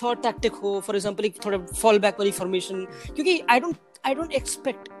बॉक्स में एक अच्छा और टैक्टिक हो, फॉर एग्जांपल एक थोड़ा फॉल बैक वाली फॉर्मेशन, क्योंकि आई डोंट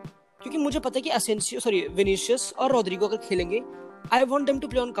एक्सपेक्ट, क्योंकि मुझे पता है कि एसेंसियो विनीशियस और रोड्रिगो अगर खेलेंगे, I want them to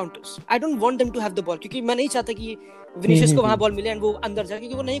play on counters, I don't want them to have the ball, क्योंकि मैं नहीं चाहता कि विनीशियस को वहां बॉल मिले एंड वो अंदर जाए,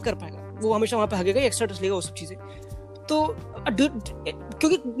 क्योंकि वो नहीं कर पाएगा, वो हमेशा वहां पे भागेगा, एक्स्ट्रा टच लेगा, वो सब चीजें। तो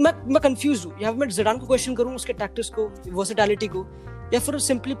क्योंकि मैं कंफ्यूज हूँ, या मैं ज़िडान को क्वेश्चन करूँ उसके टैक्टिक्स को, वर्सेटैलिटी को, या फिर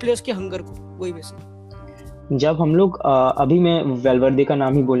सिंपली प्लेयर्स के हंगर को, वही वैसे। जब हम लोग अभी मैं वेलवर्दे का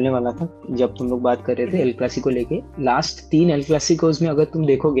नाम ही बोलने वाला था जब तुम लोग बात कर रहे थे एल क्लासिको लेके, लास्ट 3 एल क्लासिकोस में अगर तुम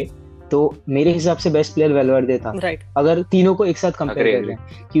देखोगे तो मेरे हिसाब से बेस्ट प्लेयर वेलवर्दे था, अगर तीनों को एक साथ कंपेयर कर रहे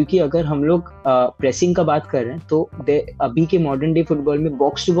हैं। क्योंकि अगर हम लोग प्रेसिंग का बात कर रहे हैं तो अभी के मॉडर्न डे फुटबॉल में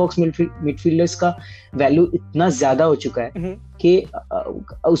बॉक्स टू बॉक्स मिडफील्डर्स का वैल्यू इतना ज्यादा हो चुका है कि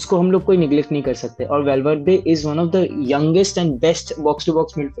उसको हम लोग कोई निग्लेक्ट नहीं कर सकते, और Valverde is one of the youngest and best box to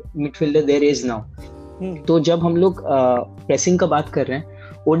box midfielder there is now. तो जब हम लोग प्रेसिंग का बात कर रहे हैं,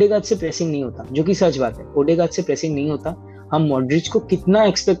 ओडेगार्ड से प्रेसिंग नहीं होता, जो कि सच बात है, ओडेगार्ड से प्रेसिंग नहीं होता। हम मॉड्रिच को कितना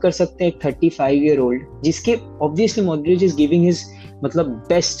एक्सपेक्ट कर सकते हैं, एक 35 ईयर ओल्ड, जिसके obviously Modric is giving his मतलब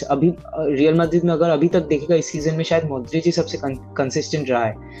बेस्ट। अभी रियल मैड्रिड में अगर अभी तक देखेगा इस सीजन में शायद मॉड्रिच ही सबसे कंसिस्टेंट रहा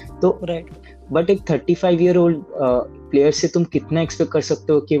है। तो बट एक 35 ईयर ओल्ड प्लेयर से तुम कितना एक्सपेक्ट कर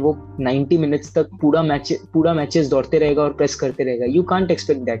सकते हो कि वो 90 मिनट्स तक पूरा मैचेस दौड़ते रहेगा और प्रेस करते रहेगा? You can't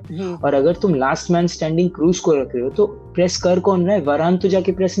expect that. और अगर तुम लास्ट मैन स्टैंडिंग क्रूज को रख रहे हो तो प्रेस कर कौन रहा है? वरान तो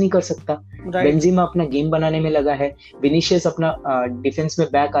जाके प्रेस नहीं कर सकता, बेंजेमा अपना गेम बनाने में लगा है, विनीशियस अपना डिफेंस में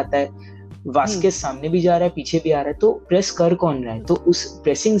बैक आता है, वास्केस सामने भी जा रहा है पीछे भी आ रहा है, तो प्रेस कर कौन रहा है? तो उस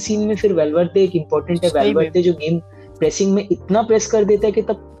प्रेसिंग सीन में फिर वेलवर्दे एक इंपॉर्टेंट है। वेलवर्दे जो गेम प्रेसिंग में इतना प्रेस कर देता है कि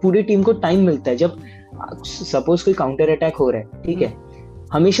तब पूरी टीम को टाइम मिलता है। जब सपोज कोई काउंटर अटैक हो रहा है, ठीक है,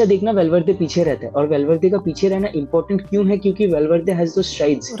 हमेशा देखना वेलवर्दे पीछे रहता है, और वेलवर्दे का पीछे रहना इंपॉर्टेंट क्यों है? क्योंकि वेलवर्दे हैज दो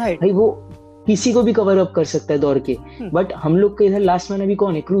स्ट्राइड्स, भाई वो किसी को भी कवर अप कर सकता है दौड़ के। बट हम लोग के इधर लास्ट मैन अभी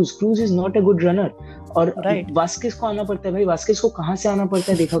कौन है? Kroos is not a good runner, और वास्केस को आना पड़ता है। भाई वास्केस को कहाँ से आना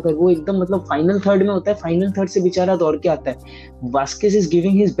पड़ता है देखा कर, वो एकदम मतलब फाइनल थर्ड में होता है, फाइनल थर्ड से बेचारा दौड़ के आता है। Vazquez is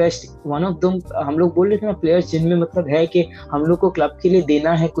giving his best, one of them. हम लोग बोल रहे थे ना प्लेयर्स जिनमें मतलब है कि हम लोग को क्लब के लिए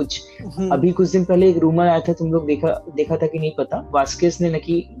देना है कुछ। अभी कुछ दिन पहले एक रूमर आया था, तुम लोग देखा था कि नहीं पता, वास्केस ने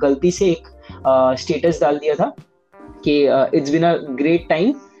नकी गलती से एक स्टेटस डाल दिया था कि it's been a great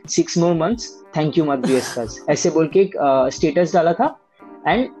time, 6 more months, thank you मद्रियस्कास, ऐसे बोल के एक स्टेटस डाला था,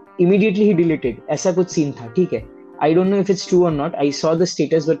 एंड इमीडिएटली ही डिलीटेड, ऐसा कुछ सीन था, ठीक है। I don't know if it's true और नॉट, I saw the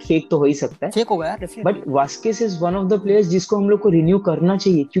status, but fake तो हो ही सकता है, फेक होगा यार definitely. But Vazquez is one of the players जिसको हम लोग को रिन्यू करना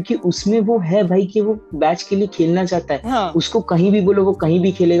चाहिए, क्योंकि उसमें वो है भाई कि वो बैच के लिए खेलना चाहता है। हाँ। उसको कहीं भी बोलो वो कहीं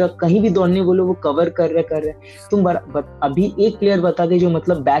भी खेलेगा, कहीं भी दौड़ने बोलो वो कवर कर रहे। तुम अभी एक प्लेयर बता दे जो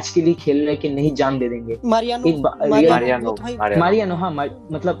मतलब बैच के लिए खेल रहे कि नहीं, जान दे देंगे। मारियानो, हाँ,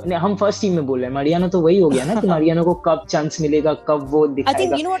 मतलब हम फर्स्ट टीम में बोल रहे हैं, मारियानो तो वही हो गया ना कि मारियानो को कब चांस मिलेगा, कब वो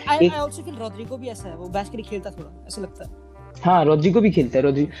दिखाएगा। I also feel रोड्रिगो भी ऐसा है, वो बैच के लिए खेलता थोड़ा, ऐसा लगता है। हाँ, रोड्रिगो भी खेलता है।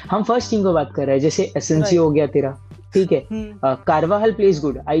 रोड्रिगो, हम फर्स्ट टीम को बात कर रहे हैं, जैसे एसेंसियो हो गया तेरा, ठीक है। Carvajal plays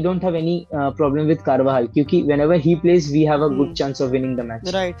good, I don't have any problem with Carvajal, क्योंकि whenever he plays we have a good chance of winning the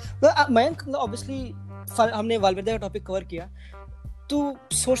match. Right. Mayank, obviously हमने वाल्वेर्दे का टॉपिक कवर किया, तो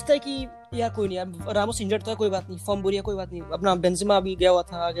सोचता है कि यार कोई नहीं, यार रामोस इंजर्ड था, कोई बात नहीं, फॉर्म बुरी है, कोई बात नहीं, अपना बेंजेमा भी गया हुआ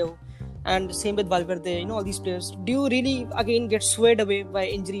था, आ गया वो, and same with Valverde, you know, all these players. Do you really again get swayed away by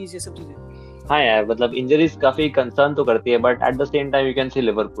injuries, ये सब चीजें? हाँ यार, मतलब इंजरीज काफी कंसर्न तो करती है, but at the same time you can see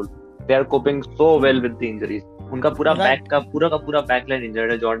Liverpool, they are coping so well with the injuries. उनका पूरा बैक का पूरा बैकलाइन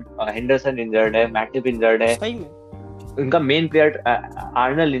इंजर्ड है, जॉन हेंडरसन इंजर्ड है, मैटिप इंजर्ड है, सही में उनका मेन प्लेयर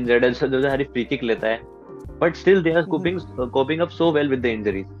आर्नल्ड इंजर्ड है, जो सारी फ्री किक लेता है, but still they are coping up so well with the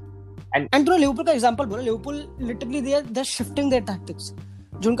injuries. And तो लिवरपूल का एग्जांपल बोला, Liverpool literally they are shifting their tactics.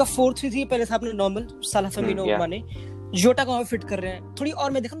 जो उनका 4-3-3 पहले था अपने नॉर्मल साला फर्मिनो माने, जोटा को फिट कर रहे हैं थोड़ी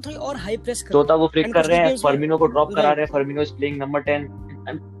और, मैं देखा थोड़ी और हाई प्रेस कर, जोटा वो फिट कर रहे हैं, फर्मिनो को ड्रॉप करा रहे हैं, Firmino is playing number 10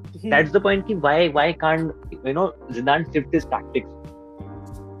 and that's the point कि why can't you know Zidane shift his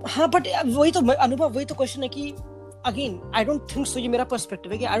tactics. हां बट वही तो अनुभव, वही तो क्वेश्चन है कि again I don't think so, ये मेरा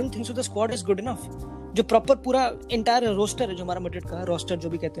पर्सपेक्टिव है कि I don't think so the squad is good enough. जो प्रॉपर पूरा एंटायर रोस्टर है, जो हमारा मैड्रिड का रोस्टर जो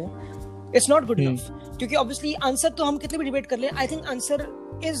भी कहते हैं, इट्स नॉट गुड इनफ। क्योंकि ऑब्वियसली आंसर तो हम कितने भी डिबेट कर ले, I think answer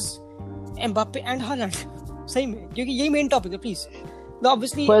is Mbappe and Haaland, सही में, क्योंकि यही मेन टॉपिक है प्लीज।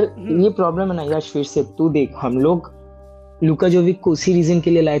 ऑब्वियसली पर ये प्रॉब्लम है ना यश, फिर से तू देख, हम लोग लुका जोविक को उसी रीजन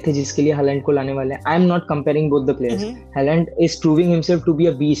के लिए लाए थे जिसके लिए हालैंड को लाने वाले हैं। I am not comparing both the players, Haaland is proving himself to be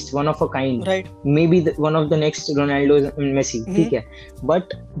a beast, one of a kind, maybe one of the next Ronaldo and Messi, ठीक है।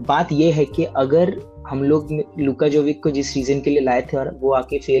 बट बात ये है कि अगर हम लोग लुका जोविक को जिस रीजन के लिए लाए थे और वो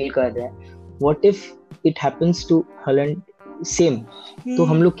आके फेल कर रहा है, what if it happens to Haaland same, तो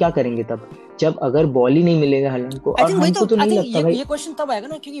हम लोग क्या करेंगे तब, जब अगर बॉल ही नहीं मिलेगा हालैंड को? और हमको तो नहीं लगता भाई ये क्वेश्चन तब आएगा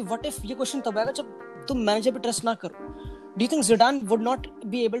ना, क्योंकि व्हाट इफ ये क्वेश्चन तब आएगा जब तुम मैनेजर पे ट्रस्ट ना करो। Do you think Zidane would not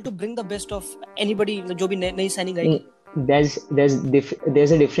be able to bring the best of anybody जो भी नई साइनिंग आएगी?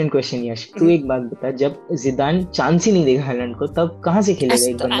 There's a different question यश। तू एक बात बता, जब जिदान चांस ही नहीं देगा हालैंड को, तब कहाँ से खेलेगा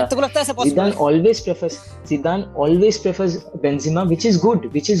एक बंदा? तो लगता है ऐसा possible? Zidane always prefers Benzema, which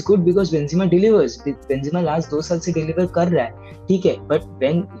is good because Benzema delivers. Benzema last 2 साल से डिलीवर कर रहा है, ठीक है। But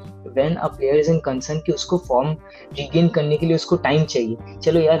when a player is in concern कि उसको फॉर्म रिगेन करने के लिए उसको टाइम चाहिए।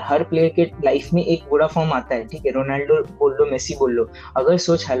 चलो यार, हर प्लेयर के लाइफ में एक बुरा फॉर्म आता है, ठीक है, रोनाल्डो बोल लो, मेसी बोल लो। अगर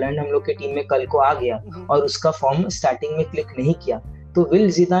सोच हालैंड हम लोग के टीम में कल को आ गया और उसका फॉर्म स्टार्टिंग में क्लिक नहीं किया, तो will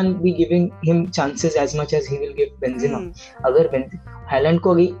Zidane be giving him chances as much as he will give Benzema? अगर हालैंड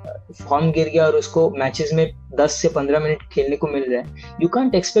को अभी फॉर्म गिर गया और उसको मैचेस में 10 से 15 मिनट खेलने को मिल रहा है, you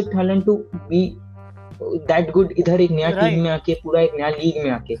can't expect Haaland to be that good इधर एक नया टीम में आके, पूरा एक नया लीग में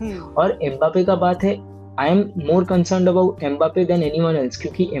आके। और एम्बापे का बात है, I am more concerned about Mbappe than anyone else,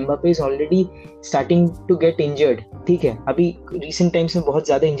 क्योंकि Mbappe is already starting to get injured, ठीक है। अभी recent times में बहुत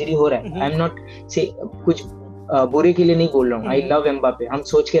ज्यादा इंजरी हो रहा है। I am not say कुछ बुरे के लिए नहीं बोल रहा हूँ, आई लव एम्बापे। हम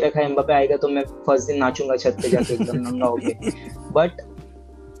सोच के रखा है एम्बापे आएगा तो मैं फर्स्ट दिन नाचूंगा छत पे जाके एकदम नंगा होके। बट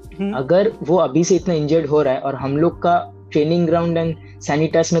अगर वो अभी से इतना इंजर्ड हो रहा है और हम लोग का ट्रेनिंग ग्राउंड एंड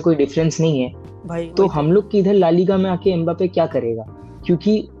सैनिटास में कोई डिफरेंस नहीं है भाई, तो हम लोग की इधर ला लीगा में आके एम्बापे क्या करेगा?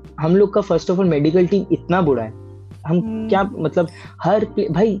 क्योंकि हम लोग का first of all medical team इतना बुरा है, हम क्या मतलब हर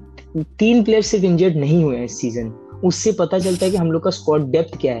भाई 3 प्लेयर सिर्फ इंजर्ड नहीं हुए हैं इस सीजन। उससे पता चलता है कि हम लोग का स्क्वाड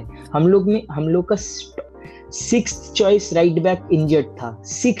डेप्थ क्या है। हम लोग का 6th choice right back injured था,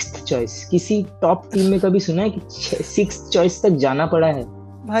 6th चॉइस। किसी टॉप टीम में कभी सुना है कि 6th चॉइस तक जाना पड़ा है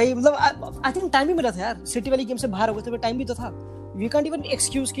भाई? मतलब आई थिंक टाइम भी मिला था यार, सिटी वाली गेम से बाहर हो गए थे, टाइम भी तो था। वी कांट इवन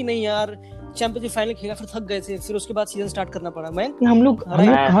एक्सक्यूज कि नहीं यार चैंपियंस फाइनल खेला फिर थक गए थे, फिर उसके बाद सीजन स्टार्ट करना पड़ा। मैं हम लोग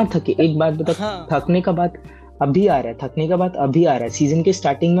कहाँ थके? एक बात बता, थकने का बात अभी आ रहा है। सीजन के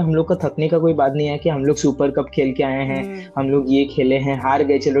स्टार्टिंग में हम लोग का थकने का कोई बात नहीं है कि हम लोग सुपर कप खेल के आए हैं, हम लोग ये खेले हैं, हार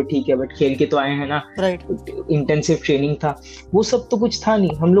गए, चलो ठीक है, बट खेल के तो आए हैं ना। इंटेंसिव ट्रेनिंग था, वो सब तो कुछ था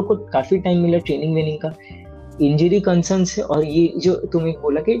नहीं। हम लोग को काफी टाइम मिला ट्रेनिंग वेनिंग का। इंजरी कंसर्न से, और ये जो तुमने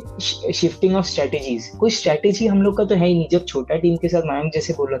बोला कि शिफ्टिंग ऑफ स्ट्रेटेजीज, कोई स्ट्रेटेजी हम लोग का तो है ही नहीं। जब छोटा टीम के साथ, मयंक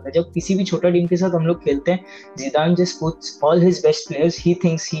जैसे बोल रहा था, जब किसी भी छोटा टीम के साथ हम लोग खेलते हैं, जिदान just puts all his best players he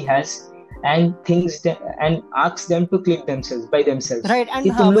thinks he has and things and asks them to click themselves by themselves, right?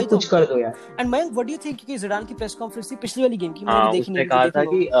 And तुम लोग कुछ कर दो यार। And Mayank, what do you think कि जिदान की प्रेस कॉन्फ्रेंस थी पिछली वाली गेम की, मैंने देखी नहीं, उसने कहा था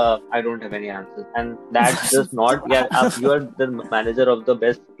कि I don't have any answers and that's just not, yeah, you are the manager of the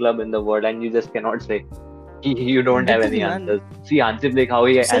best club in the world and you just cannot say you don't have any answers. See Hansi Flick how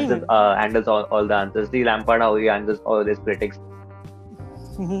he handles all the answers. See Lampard how he handles all his critics.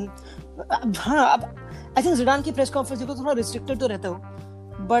 हाँ, अब I think जिदान की press conference को थोड़ा restricted तो रहता हो,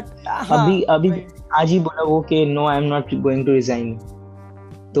 but अभी आज ही बोला वो कि no I am not going to resign.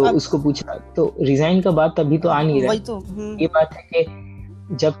 तो उसको पूछा तो रिजाइन का बात अभी तो आ नहीं रहा। तो ये बात है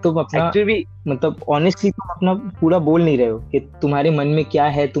कि जब तुम अपना मतलब ऑनेस्टली तुम अपना पूरा बोल नहीं रहे हो कि तुम्हारे मन में क्या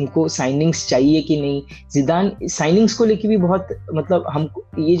है, तुमको साइनिंग्स चाहिए कि नहीं। जिदान साइनिंग्स को लेके भी बहुत मतलब हमको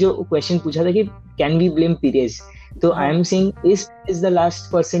ये जो क्वेश्चन पूछा था कि कैन वी ब्लेम पीरेज, तो I am saying is the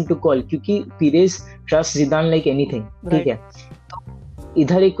last person to call, क्योंकि पीरेज ट्रस्ट जिदान लाइक एनीथिंग, ठीक है।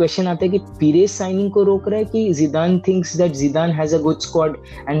 इधर एक क्वेश्चन आता है कि पीरेज साइनिंग को रोक रहा है कि Zidane thinks that Zidane has a good squad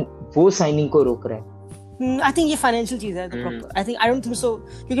and वो साइनिंग को रोक रहा है। आई थिंक ये फाइनेंशियल चीज है, I think I don't think so,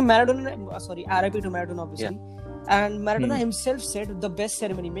 क्योंकि Maradona, sorry RIP to Maradona obviously, and Maradona himself said the best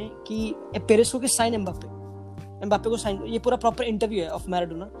ceremony में कि पेरेज को साइन एम्बापे को साइन, ये पूरा प्रॉपर इंटरव्यू है of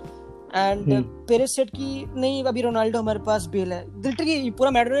Maradona. And Perez said कि नहीं अभी रोनाल्डो हमारे पास बेल है। लिटरली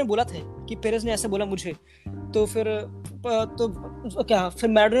पूरा मैराडोना ने बोला था कि पेरेस ने ऐसे बोला मुझे, तो फिर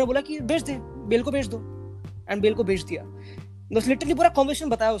मैराडोना ने बोला कि बेच दे, बेल को बेच दो, एंड बेल को बेच दिया। बस लिटरली पूरा कन्वर्सेशन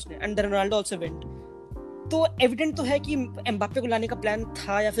बताया उसने, एंड रोनाल्डो आल्सो वेंट। तो एविडेंट तो है कि एम्बाप्पे को लाने का प्लान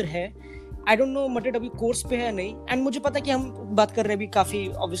था या फिर है, आई डोंट नो मैड्रिड अभी कोर्स पे है या नहीं। एंड मुझे पता है कि हम बात कर रहे हैं अभी काफी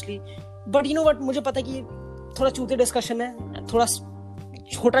obviously, but you know what, मुझे पता है कि थोड़ा चूते डिस्कशन है, थोड़ा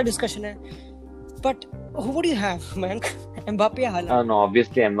छोटा डिस्कशन है, but who would you have, man? Mbappe या हालांड? No,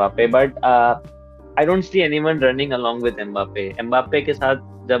 obviously Mbappe, but I don't see anyone running along with Mbappe. Mbappe के साथ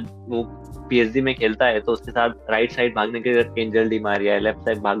जब वो PSG में खेलता है तो उसके साथ राइट साइड भागने के लिए एंजल डी मारिया है, लेफ्ट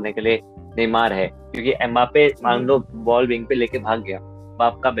साइड भागने के लिए नेमार है, क्योंकि Mbappe मान लो बॉल विंग पे लेके भाग गया,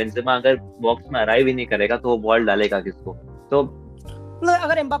 आपका बेंजेमा अगर बॉक्स में अराइव ही नहीं करेगा तो वो बॉल डालेगा किसको? तो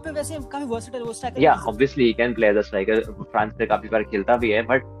अगर एम्बाप्पे वैसे काफी वर्सेटाइल वो स्ट्राइकर, या obviously he can play as a striker, France से काफी बार खेलता भी है,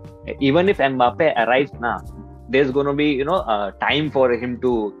 but even if Mbappe arrives ना, there is gonna be time for him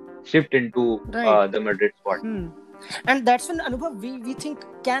to shift into the Madrid squad. And that's when Anubhav we think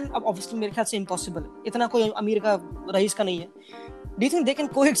can, अब obviously मेरे ख्याल से इम्पॉसिबल है, इतना कोई अमीर का रईस का नहीं है। Do you think they can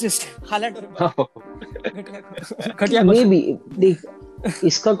coexist हालांड और घटिया? मे बी देख,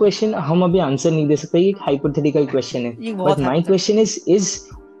 इसका क्वेश्चन हम अभी आंसर नहीं दे सकते, ये एक हाइपोथेटिकल क्वेश्चन है, but my question is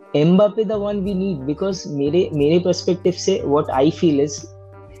Mbappe the one we need? Because मेरे पर्सपेक्टिव से व्हाट आई फील इज,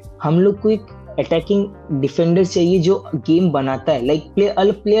 हम लोग को एक अटैकिंग डिफेंडर चाहिए जो गेम बनाता है, लाइक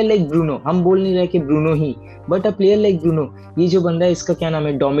प्लेयर लाइक ब्रूनो। हम बोल नहीं रहे कि Bruno he, but a player like Bruno. ये जो बंदा है, इसका क्या नाम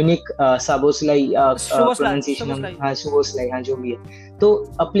है, डोमिनिक साबोस्लाई, प्रोनाउंसिएशन, हाँ सोबोस्लाई, हाँ जो भी है। तो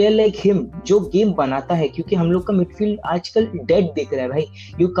अ प्लेयर लाइक हिम जो गेम बनाता है, क्योंकि हम लोग का मिडफील्ड आजकल डेड दिख रहा है भाई।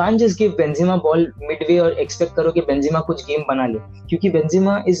 You can't just give Benzema ball Midway और एक्सपेक्ट करो कि बेंजेमा कुछ गेम बना ले, क्योंकि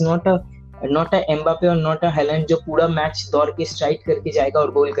Benzema is not a Mbappe और नॉट अ हालांड जो पूरा मैच दौड़ के स्ट्राइक करके जाएगा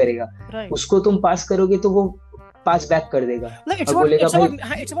और गोल करेगा। उसको तुम पास करोगे तो वो पास बैक कर देगा। It's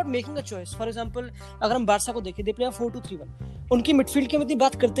about making a choice. For example अगर हम बार्सा को देखें, दे प्ले 4-2-3-1, उनकी मिडफील्ड की हम इतनी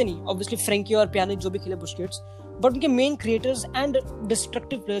बात करते नहीं, ऑब्वियसली फ्रैंकी और प्यानिक जो भी खेले, बुस्केट्स, बट उनके main creators and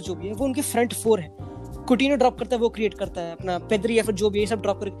destructive players जो भी है वो उनके फ्रंट फोर है। कुटिनो ड्रॉप करता है, वो क्रिएट करता है, अपना पेद्री या फिर जो भी है सब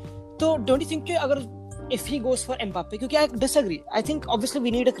ड्रॉप कर। तो डोंट यू थिंक कि अगर if he goes for Mbappe, क्योंकि I disagree, I think obviously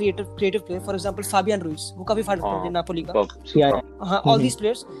we need a creative player, for example Fabian Ruiz, वो काफी फाड़ करते हैं नापोली का, हाँ all these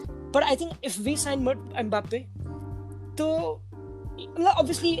players, but I think if we sign Mbappe, तो मतलब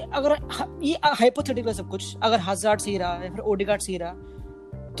obviously अगर ये hypothetical है सब कुछ, अगर हज़ार्ड सही रहा है, फिर ओडेगार्ड सही रहा,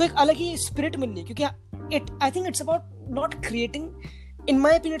 तो एक अलग ही स्पिरिट मिलनी है, क्योंकि I think it's about not creating, in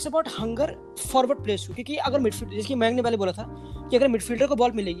my opinion it's about hunger forward players, क्योंकि अगर मिडफील्ड, जैसे मयंक ने पहले बोला था कि अगर मिडफील्डर को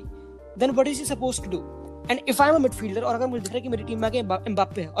बॉल मिलेगी, then what is he supposed to do? And if I am a midfielder और अगर मुझे दिख रहा है कि मेरी टीम में आके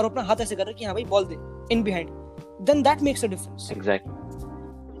एम्बाप्पे है और अपना हाथ ऐसे कर रहा है कि हाँ भाई ball they in behind, then that makes a difference. Exactly.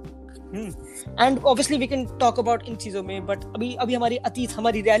 And obviously we can talk about इन चीजों में, but अभी हमारी अतीत,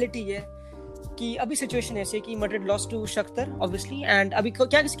 हमारी रियलिटी है कि अभी सिचुएशन ऐसे कि Madrid lost to शख्तर obviously, and अभी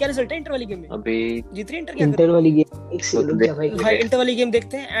क्या रिजल्ट है इंटर वाली गेम में? अभी जीत रही इंटर, इंटर वाली गेम एक से भाई इंटर वाली गेम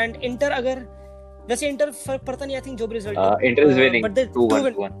देखते हैं। एंड इंटर अगर वैसे इंटर फर्क पड़ता नहीं, आई थिंक जो भी रिजल्ट है इंटर इज विनिंग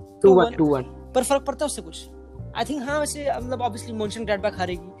 2-1 पर फर्क पड़ता है उससे कुछ, आई थिंक। हाँ वैसे मतलब obviously मॉन्चेनग्लाडबाख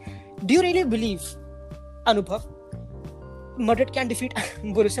हारेगी। Do you really believe अनुभव Madrid can defeat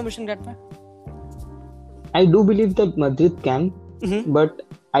Borussia मॉन्चेनग्लाडबाख? I do believe that Madrid can, but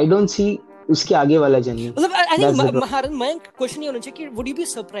I don't see उसके आगे वाला जर्नी। मतलब आई थिंक महारन मयंक क्वेश्चन ये होना चाहिए कि वुड यू बी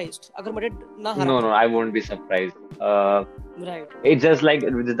सरप्राइज्ड अगर मैड्रिड ना हारे? No, I won't be surprised. Right. It's just like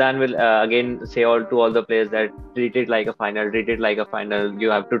Zidane will again say to all the players that treat it like a final.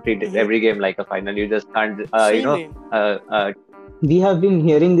 You have to treat it every game like a final. You just can't, we have been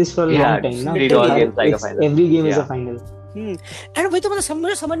hearing this for a long time now. Treat all games like a final. Every game is a final. And वही तो मतलब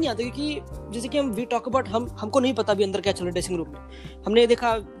मुझे समझ नहीं आता, क्योंकि जैसे कि हम वी टॉक अबाउट, हमको नहीं पता अभी अंदर क्या चल रहा है ड्रेसिंग रूम में। हमने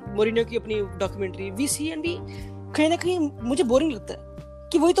देखा मोरिनियो की अपनी documentary, we C and we कहीं ना कहीं मुझे बोरिंग लगता है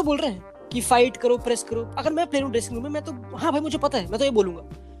कि वही तो बोल रहे हैं कि फाइट करो, प्रेस करो। अगर मैं प्लेयर हूं ड्रेसिंग रूम में, मैं तो हाँ भाई मुझे पता है, मैं तो ये बोलूंगा।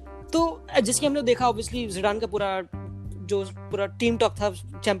 तो जैसे कि हमने देखा ऑब्वियसली जिडान का पूरा टीम टॉक था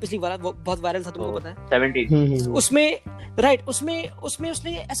चैंपियंस लीग वाला, बहुत वायरल था, तुमको पता है 17 उसमें, राइट, उसमें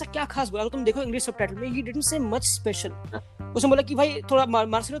उसने ऐसा क्या खास बोला? अगर तुम देखो इंग्लिश सबटाइटल में, he didn't say much special. उसने बोला कि भाई थोड़ा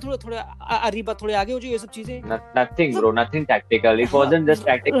मार्सेलो थोड़ा अरीबा थोड़े आगे हो जाओ, ये सब चीजें। Nothing bro, nothing tactical. It wasn't just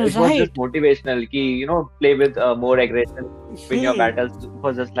tactical, it was just motivational कि play with more aggression, win your battles. It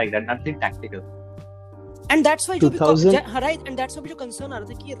was just like that, nothing tactical. And that's why जो भी, right, and that's why जो concern आ रहा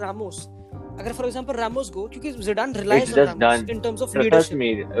था कि Ramos अगर for example Ramos गो, क्योंकि Zidane relies It's on just Ramos done. In terms of Trust leadership. me,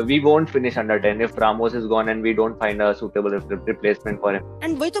 we won't finish under 10 if Ramos is gone and we don't find a suitable replacement for him.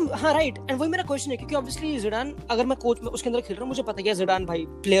 And वही तो, हाँ right, and वही मेरा question है, क्योंकि obviously Zidane, अगर मैं coach में उसके अंदर खेल रहा हूँ, मुझे पता है जिडान भाई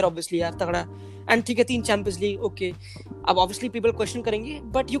प्लेयर ऑब्वियसली यार तगड़ा, एंड ठीक है 3 चैंपियंस लीग, ओके. अब ऑब्वियसली पीपल क्वेश्चन करेंगे,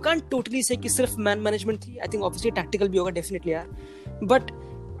 बट यू कांट टोटली से कि सिर्फ मैन मैनेजमेंट थी. आई थिंक ऑब्वियसली टैक्टिकल भी होगा डेफिनेटली यार. But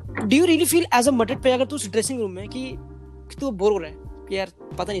do you really feel as a मटेड player, अगर तू उस ड्रेसिंग रूम में कि तू बोर हो रहा है कि यार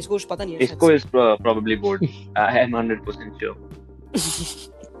पता नहीं, इसको कुछ पता नहीं है, Isco is probably bored. I am 100% sure.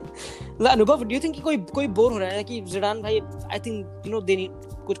 अनुभव, डू यू थिंक कि कोई बोर हो रहा है कि जिडान भाई, I think you know they need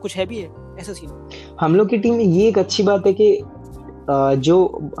कुछ है भी है ऐसा सीन. हम लोग की टीम में ये एक अच्छी बात है कि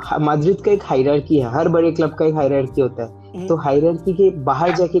जो माद्रिद का एक हायरार्की है, हर बड़े क्लब का एक हायरार्की होता है, तो हायरार्की के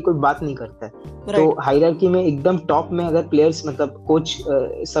बाहर जाके कोई बात नहीं करता है. तो हायरार्की में एकदम टॉप में अगर प्लेयर्स मतलब कोच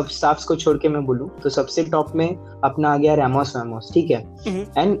सब स्टाफ्स को छोड़ के मैं बोलूं तो सबसे टॉप में अपना आ गया रामोस, ठीक है,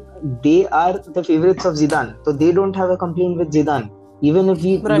 and they are the favourites of जिदान, तो they don't have a complaint with जिदान. Even if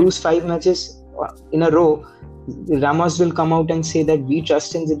we lose 5 matches in a row, Ramos will come out and say that we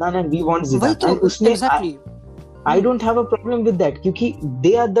trust in Zidane and we want Zidane. And उसमें I don't have a problem with that, क्योंकि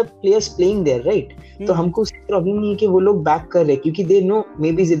they are the players playing there, right? तो हमको उसकी problem नहीं है कि वो लोग बैक कर रहे, क्योंकि they know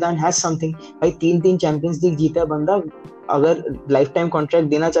maybe Zidane has something. भाई 3 चैंपियंस लीग जीता बंदा, अगर लाइफ टाइम कॉन्ट्रैक्ट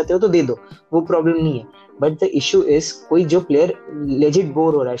देना चाहते हो तो दे दो, वो प्रॉब्लम नहीं है. बट द इशू इज कोई जो प्लेयर लेजिट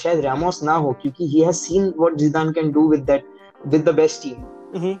बोर हो रहा है, शायद रामोस ना हो, क्योंकि he has seen what Zidane can do with the best team.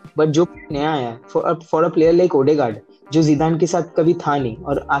 But जो नया आया for a player like Odegaard, जो जिदान के साथ कभी था नहीं,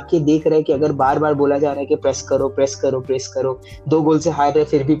 और आके देख रहा है कि अगर बार बार बोला जा रहा है कि प्रेस करो, 2 गोल से हार रहे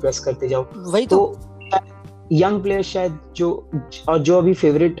फिर भी प्रेस करते जाओ, वही तो यंग प्लेयर शायद जो अभी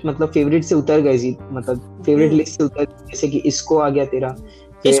फेवरेट से उतर गए, मतलब फेवरेट लिस्ट से उतर, जैसे कि इसको आ गया तेरा,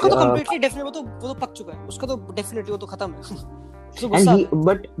 इसको तो कंप्लीटली डेफिनेटली वो तो पक चुका है, उसका तो डेफिनेटली वो तो खत्म है. And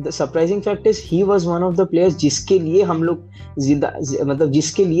but the surprising fact is he was one of the players जिसके लिए हम लोग मतलब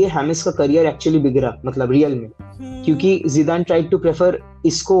जिसके लिए हैमिस का करियर एक्चुअली बिगड़ा, मतलब रियल में, क्योंकि जिदान ट्राइड टू प्रेफर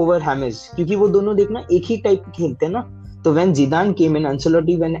इसको ओवर हैमिस, क्योंकि वो दोनों देखना एक ही टाइप खेलते हैं ना. तो व्हेन जिदान केम इन,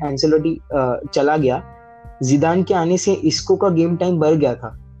 एंसेलोटी चला गया, जिदान के आने से इसको का गेम टाइम बढ़ गया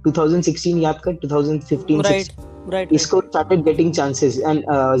था. 2016 याद कर, 2015 right. इसको started getting chances, and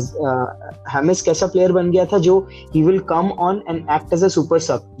Hemis कैसा प्लेयर बन गया था जो he will come on and act as a super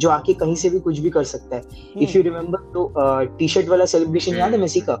सब, जो आके कहीं से भी कुछ भी कर सकता है. इफ यू रिमेम्बर तो टी-शर्ट वाला सेलिब्रेशन याद है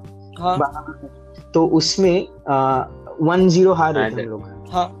मेसी का, तो उसमें 1-0 हार रहे थे हम लोग.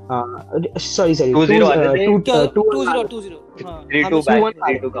 Sorry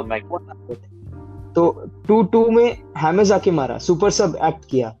 2-0 come back. तो 2-2 में हैमिस आके मारा, सुपर सब एक्ट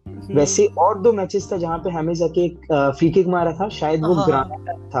किया. वैसे और 2 मैचेस था जहां पे हैमिस आके एक फ्री किक मारा था, शायद वो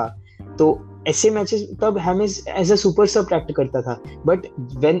ग्राना था. तो ऐसे मैचेस तब हैमिस एज अ सुपर सब एक्ट करता था. But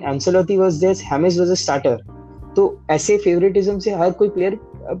when Ancelotti was there, Hemis was a starter. तो ऐसे फेवरेटिज्म से हर कोई प्लेयर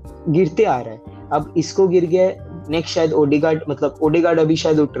गिरते आ रहा है. अब इसको गिर गया, नेक्स्ट शायद ओडेगार्ड अभी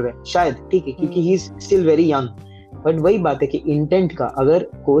शायद उठ रहा है, शायद, ठीक है, क्योंकि he is still very young. But वही बात है कि इंटेंट का, अगर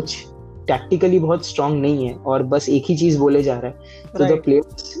कोच टैक्टिकली बहुत स्ट्रांग नहीं है और बस एक ही चीज बोले जा रहा है, तो द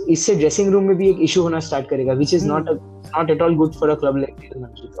प्लेयर्स, इससे ड्रेसिंग रूम में भी एक इशू होना स्टार्ट करेगा, which is not at all good for a club like real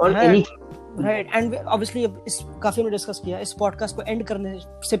Madrid और एनी. राइट, एंड ऑब्वियसली इस काफी हमने डिस्कस किया. इस पॉडकास्ट को एंड करने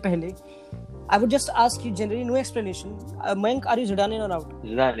से पहले I would just ask you generally, no explanation, Mayank, are you जिदान इन और आउट?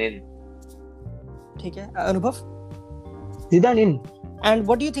 जिदान इन. ठीक है, अनुभव? जिदान इन. And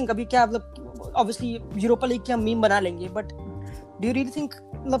what do you think, अभी क्या मतलब ऑब्वियसली यूरोपा लीग की हम मीम बना लेंगे, but do you really think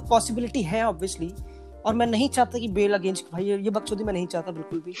मतलब पॉसिबिलिटी है ऑब्वियसली, और मैं नहीं चाहता कि बेल अगेंस्ट, भाई ये बकचोदी मैं नहीं चाहता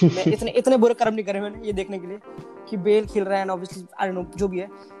बिल्कुल भी. मैं इतने बुरे कर्म नहीं करे मैंने ये देखने के लिए कि बेल खेल रहा है, and obviously I don't no जो भी है,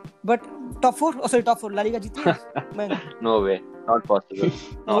 बट टॉप 4 ला लीगा जीती है. मैं no way, not possible.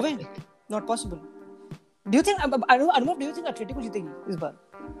 No way, not possible. Do you think, I don't no, do you think Atletico जीतेगी इस बार?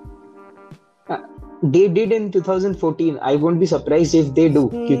 They did in 2014. I won't be surprised if they do,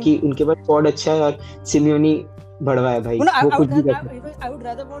 क्योंकि उनके पास squad अच्छा है और सिमियोनी भड़वा है भाई, वो कुछ भी करता है. I would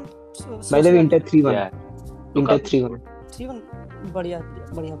rather want By the way, Inter 3-1 बढ़िया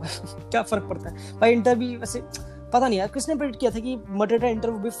क्या फर्क पड़ता है भाई. इंटर भी वैसे पता नहीं यार किसने प्रेडिक्ट किया था कि मटेटा इंटर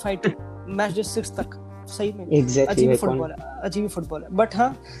वो भी फाइट मैच डे 6 तक. सही में अजीब फुटबॉल है. बट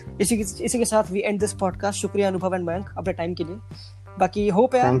हाँ, इसी के साथ वी एंड दिस पॉडकास्ट. शुक्रिया अनुभव एंड मयंक अपने टाइम के लिए. बाकी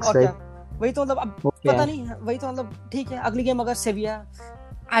होप है, और क्या, वही तो मतलब अब पता नहीं, वही तो मतलब ठीक है. अगली गेम अगर सेविया,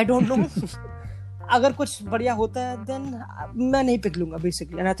 आई डोंट नो, अगर कुछ बढ़िया होता है देन मैं नहीं पिक लूंगा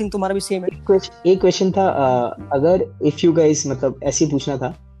बेसिकली, एंड आई थिंक तुम्हारा भी सेम है. एक क्वेश्चन था, अगर इफ यू गाइस मतलब ऐसे ही पूछना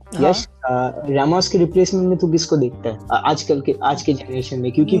था, यस, रामोस के रिप्लेसमेंट में तू किसको देखता है आज के जनरेशन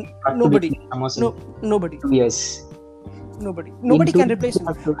में, क्योंकि nobody. Yes nobody can replace him.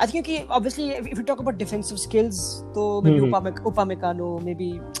 I think कि obviously if you talk about defensive skills तो maybe Upamecano, maybe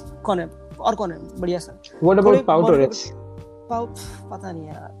कौन है बढ़िया सा. What about Pau Torres? पता नहीं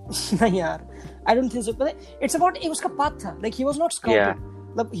यार. नहीं यार, I don't think so. It's about उसका path था, like he was not scouted.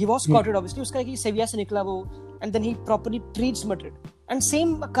 मतलब he was scouted obviously, उसका कि सेविया से निकला वो, and then he properly reached Madrid. And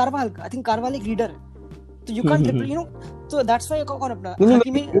same Carvajal का, I think Carvajal एक leader है. तो you can't you know, तो that's why कौन अपना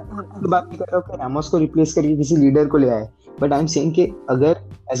हकीमी बात नहीं कर रहा हूँ कि रामोस को रिप्लेस करके किसी लीडर को ले आए, बट आई एम सेइंग कि अगर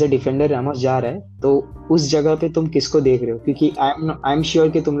एज अ डिफेंडर रामोस जा रहा है तो उस जगह पे तुम किसको देख रहे हो, क्योंकि आई एम श्योर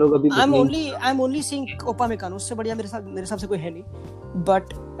कि तुम लोग अभी I am only seeing Upamecano, उससे बढ़िया मेरे हिसाब से कोई है नहीं.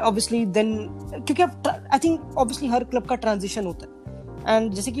 बट ऑब्वियसली देन क्योंकि आई थिंक ऑब्वियसली हर क्लब का ट्रांजिशन होता है,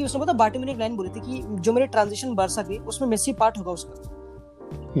 एंड जैसे कि उसने पता बार्टी ने एक लाइन बोली थी कि जो मेरे ट्रांजिशन बारसा के उसमें मेसी पार्ट होगा उसका,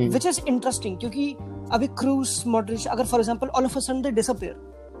 which is interesting क्योंकि अभी क्रूज मॉड्रिच अगर for example all of a sudden they disappear,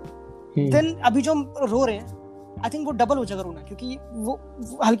 then अभी जो हम रो रहे हैं आई थिंक वो डबल हो जाएगा रोना, क्योंकि वो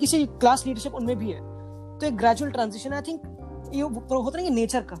हल्की सी क्लास लीडरशिप उनमें भी है. तो एक ग्रेजुअल ट्रांजिशन आई थिंक ये होता है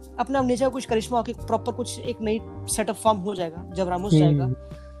नेचर का, अपना नेचर का कुछ करिश्मा होके प्रॉपर कुछ एक नई सेटअप फॉर्म हो जाएगा जब रामोस जाएगा.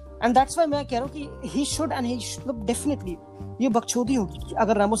 एंड दैट्स व्हाई मैं कह रहा हूं कि he should and he should definitely, ये बकचोदी होगी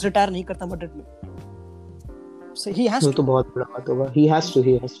अगर रामोस रिटायर नहीं करता मैड्रिड में. So he has तो बहुत बड़ा बात होगा. He has to.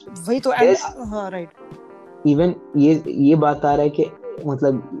 वही तो हाँ राइट. Even ये बात आ रहा है कि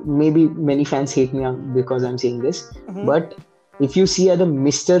मतलब maybe many fans hate me because I'm saying this, but if you see at the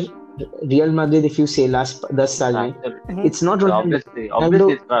Mr. Real Madrid, if you say last 10 साल में, it's not Ronaldo.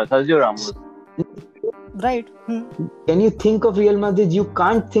 Obviously it's Sergio Ramos. Right. Can you think of Real Madrid? You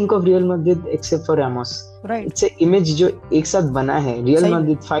can't think of Real Madrid except for Ramos. Right. It's an image जो एक साथ बना है. Real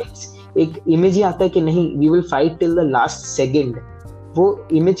Madrid fights. एक image ही आता है कि नहीं we will fight till the last second. वो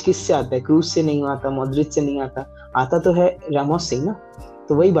इमेज किससे आता है? क्रूज से नहीं आता, मॉड्रिच से नहीं आता तो है रामोस से ना.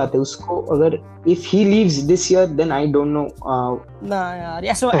 तो वही बात है, उसको अगर if he leaves this year then I don't know. ना यार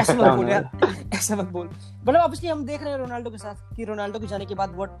ऐसा मत बोल यार, ऐसा मत बोल. मतलब ऑब्वियसली हम देख रहे हैं रोनाल्डो के साथ कि रोनाल्डो के जाने के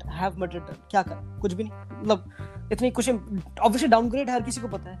बाद व्हाट हैव मैड्रिड डन, क्या कर कुछ भी नहीं. मतलब इतनी कुछ ऑब्वियसली डाउनग्रेड हर किसी को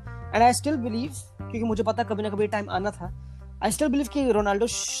पता है. एंड आई स्टिल बिलीव, क्योंकि मुझे पता कभी ना कभी टाइम आना था, I still believe कि रोनाल्डो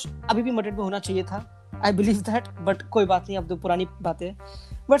अभी भी मैड्रिड में होना चाहिए था. I believe that, but कोई बात नहीं, अब तो पुरानी बातें.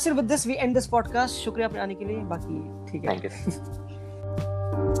 But still with this we end this podcast. शुक्रिया अपने आने के लिए. बाकी ठीक है. Thank you.